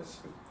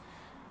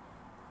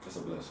 It's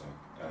a blessing.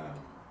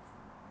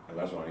 And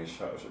that's why I need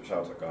shout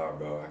out to God,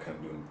 bro. I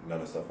couldn't do none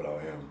of the stuff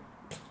without him.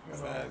 You know,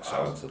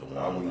 Shout out to the one.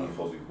 I wasn't even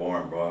supposed to be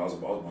born, bro. I was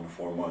born in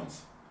 4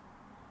 months.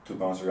 2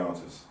 pounds 3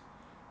 ounces.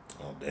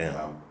 Oh damn.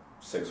 I'm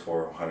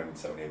 6'4",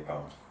 178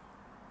 pounds.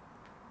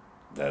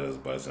 That is a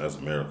blessing. That's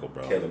a miracle,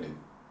 bro. Killing it.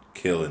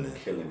 Killing it.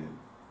 Killing it.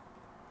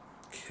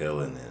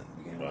 Killing it.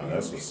 Wow,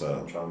 that's what's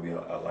up. I'm trying to be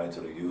a light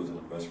to the youth and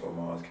the best role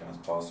model as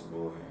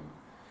possible,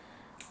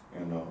 and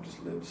you know,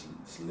 just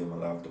live my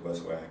life the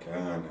best way I can,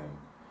 and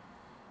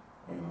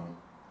you know,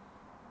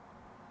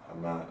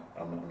 I'm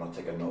not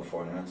taking no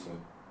for an answer.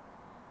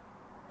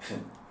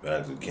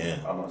 Back again.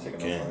 I'm not taking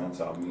no for an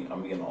answer.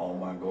 I'm meeting all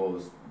my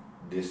goals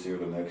this year,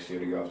 the next year,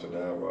 the year after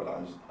that, bro.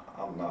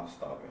 I'm not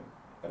stopping,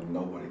 and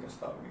nobody can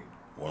stop me.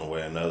 One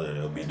way or another,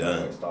 it'll be Nobody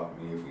done. can stop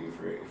me if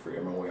you're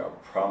in my way. I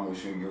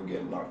promise you're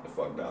getting knocked the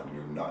fuck down.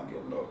 You're not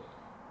getting up.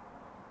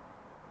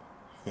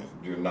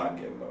 You're not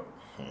getting up.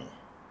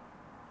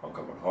 I'm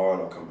coming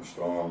hard. I'm coming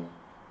strong.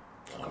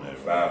 I'm coming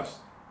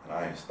fast, and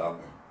I ain't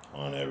stopping.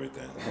 On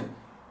everything.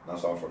 Not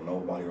sorry for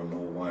nobody or no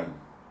one.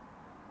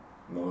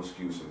 No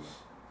excuses.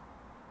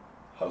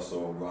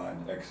 Hustle,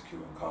 grind,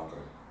 execute, and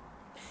conquer.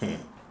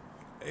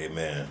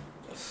 Amen.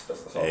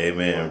 That's all.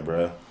 Amen,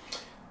 bruh.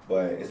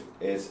 But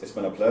it's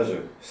been a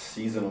pleasure.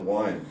 Season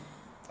 1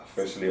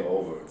 officially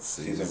over.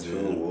 Season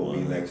 2 will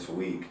be next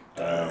week.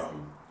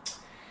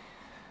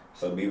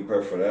 So be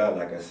prepared for that.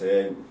 Like I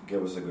said,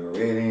 give us a good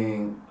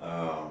rating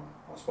on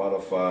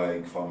Spotify.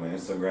 You can follow me on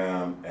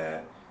Instagram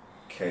at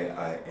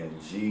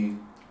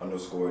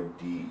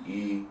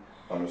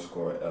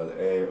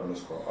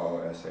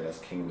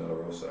KING_DE_LA_RSAS King De La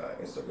Rosa at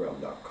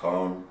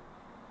Instagram.com.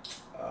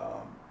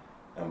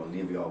 I'm gonna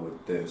leave y'all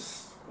with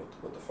this,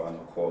 with the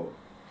final quote.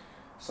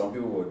 Some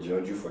people will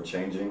judge you for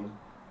changing.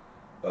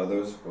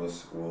 Others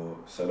will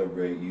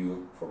celebrate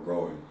you for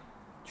growing.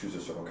 Choose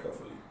your circle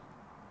carefully.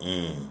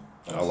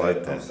 I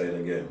like that. I'll say it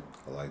again.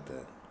 I like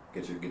that.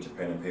 Get your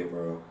pen and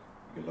paper,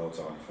 your notes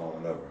on your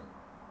phone, whatever.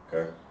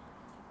 Okay?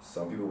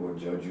 Some people will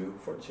judge you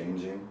for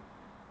changing.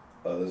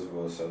 Others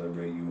will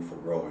celebrate you for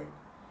growing.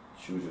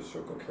 Choose your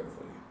circle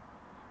carefully.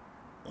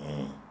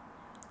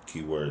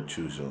 Keyword,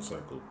 choose your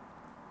circle.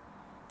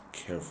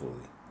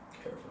 Carefully.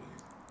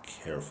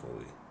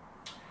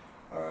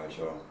 All right,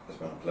 y'all. It's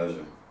been a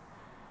pleasure.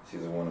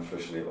 Season 1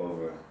 officially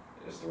over.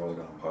 It's the Rose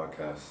Garden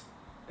Podcast.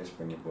 It's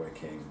been your boy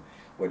King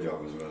with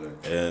Jarvis Miller.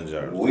 And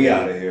Jarvis. We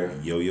out of here.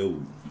 Yo.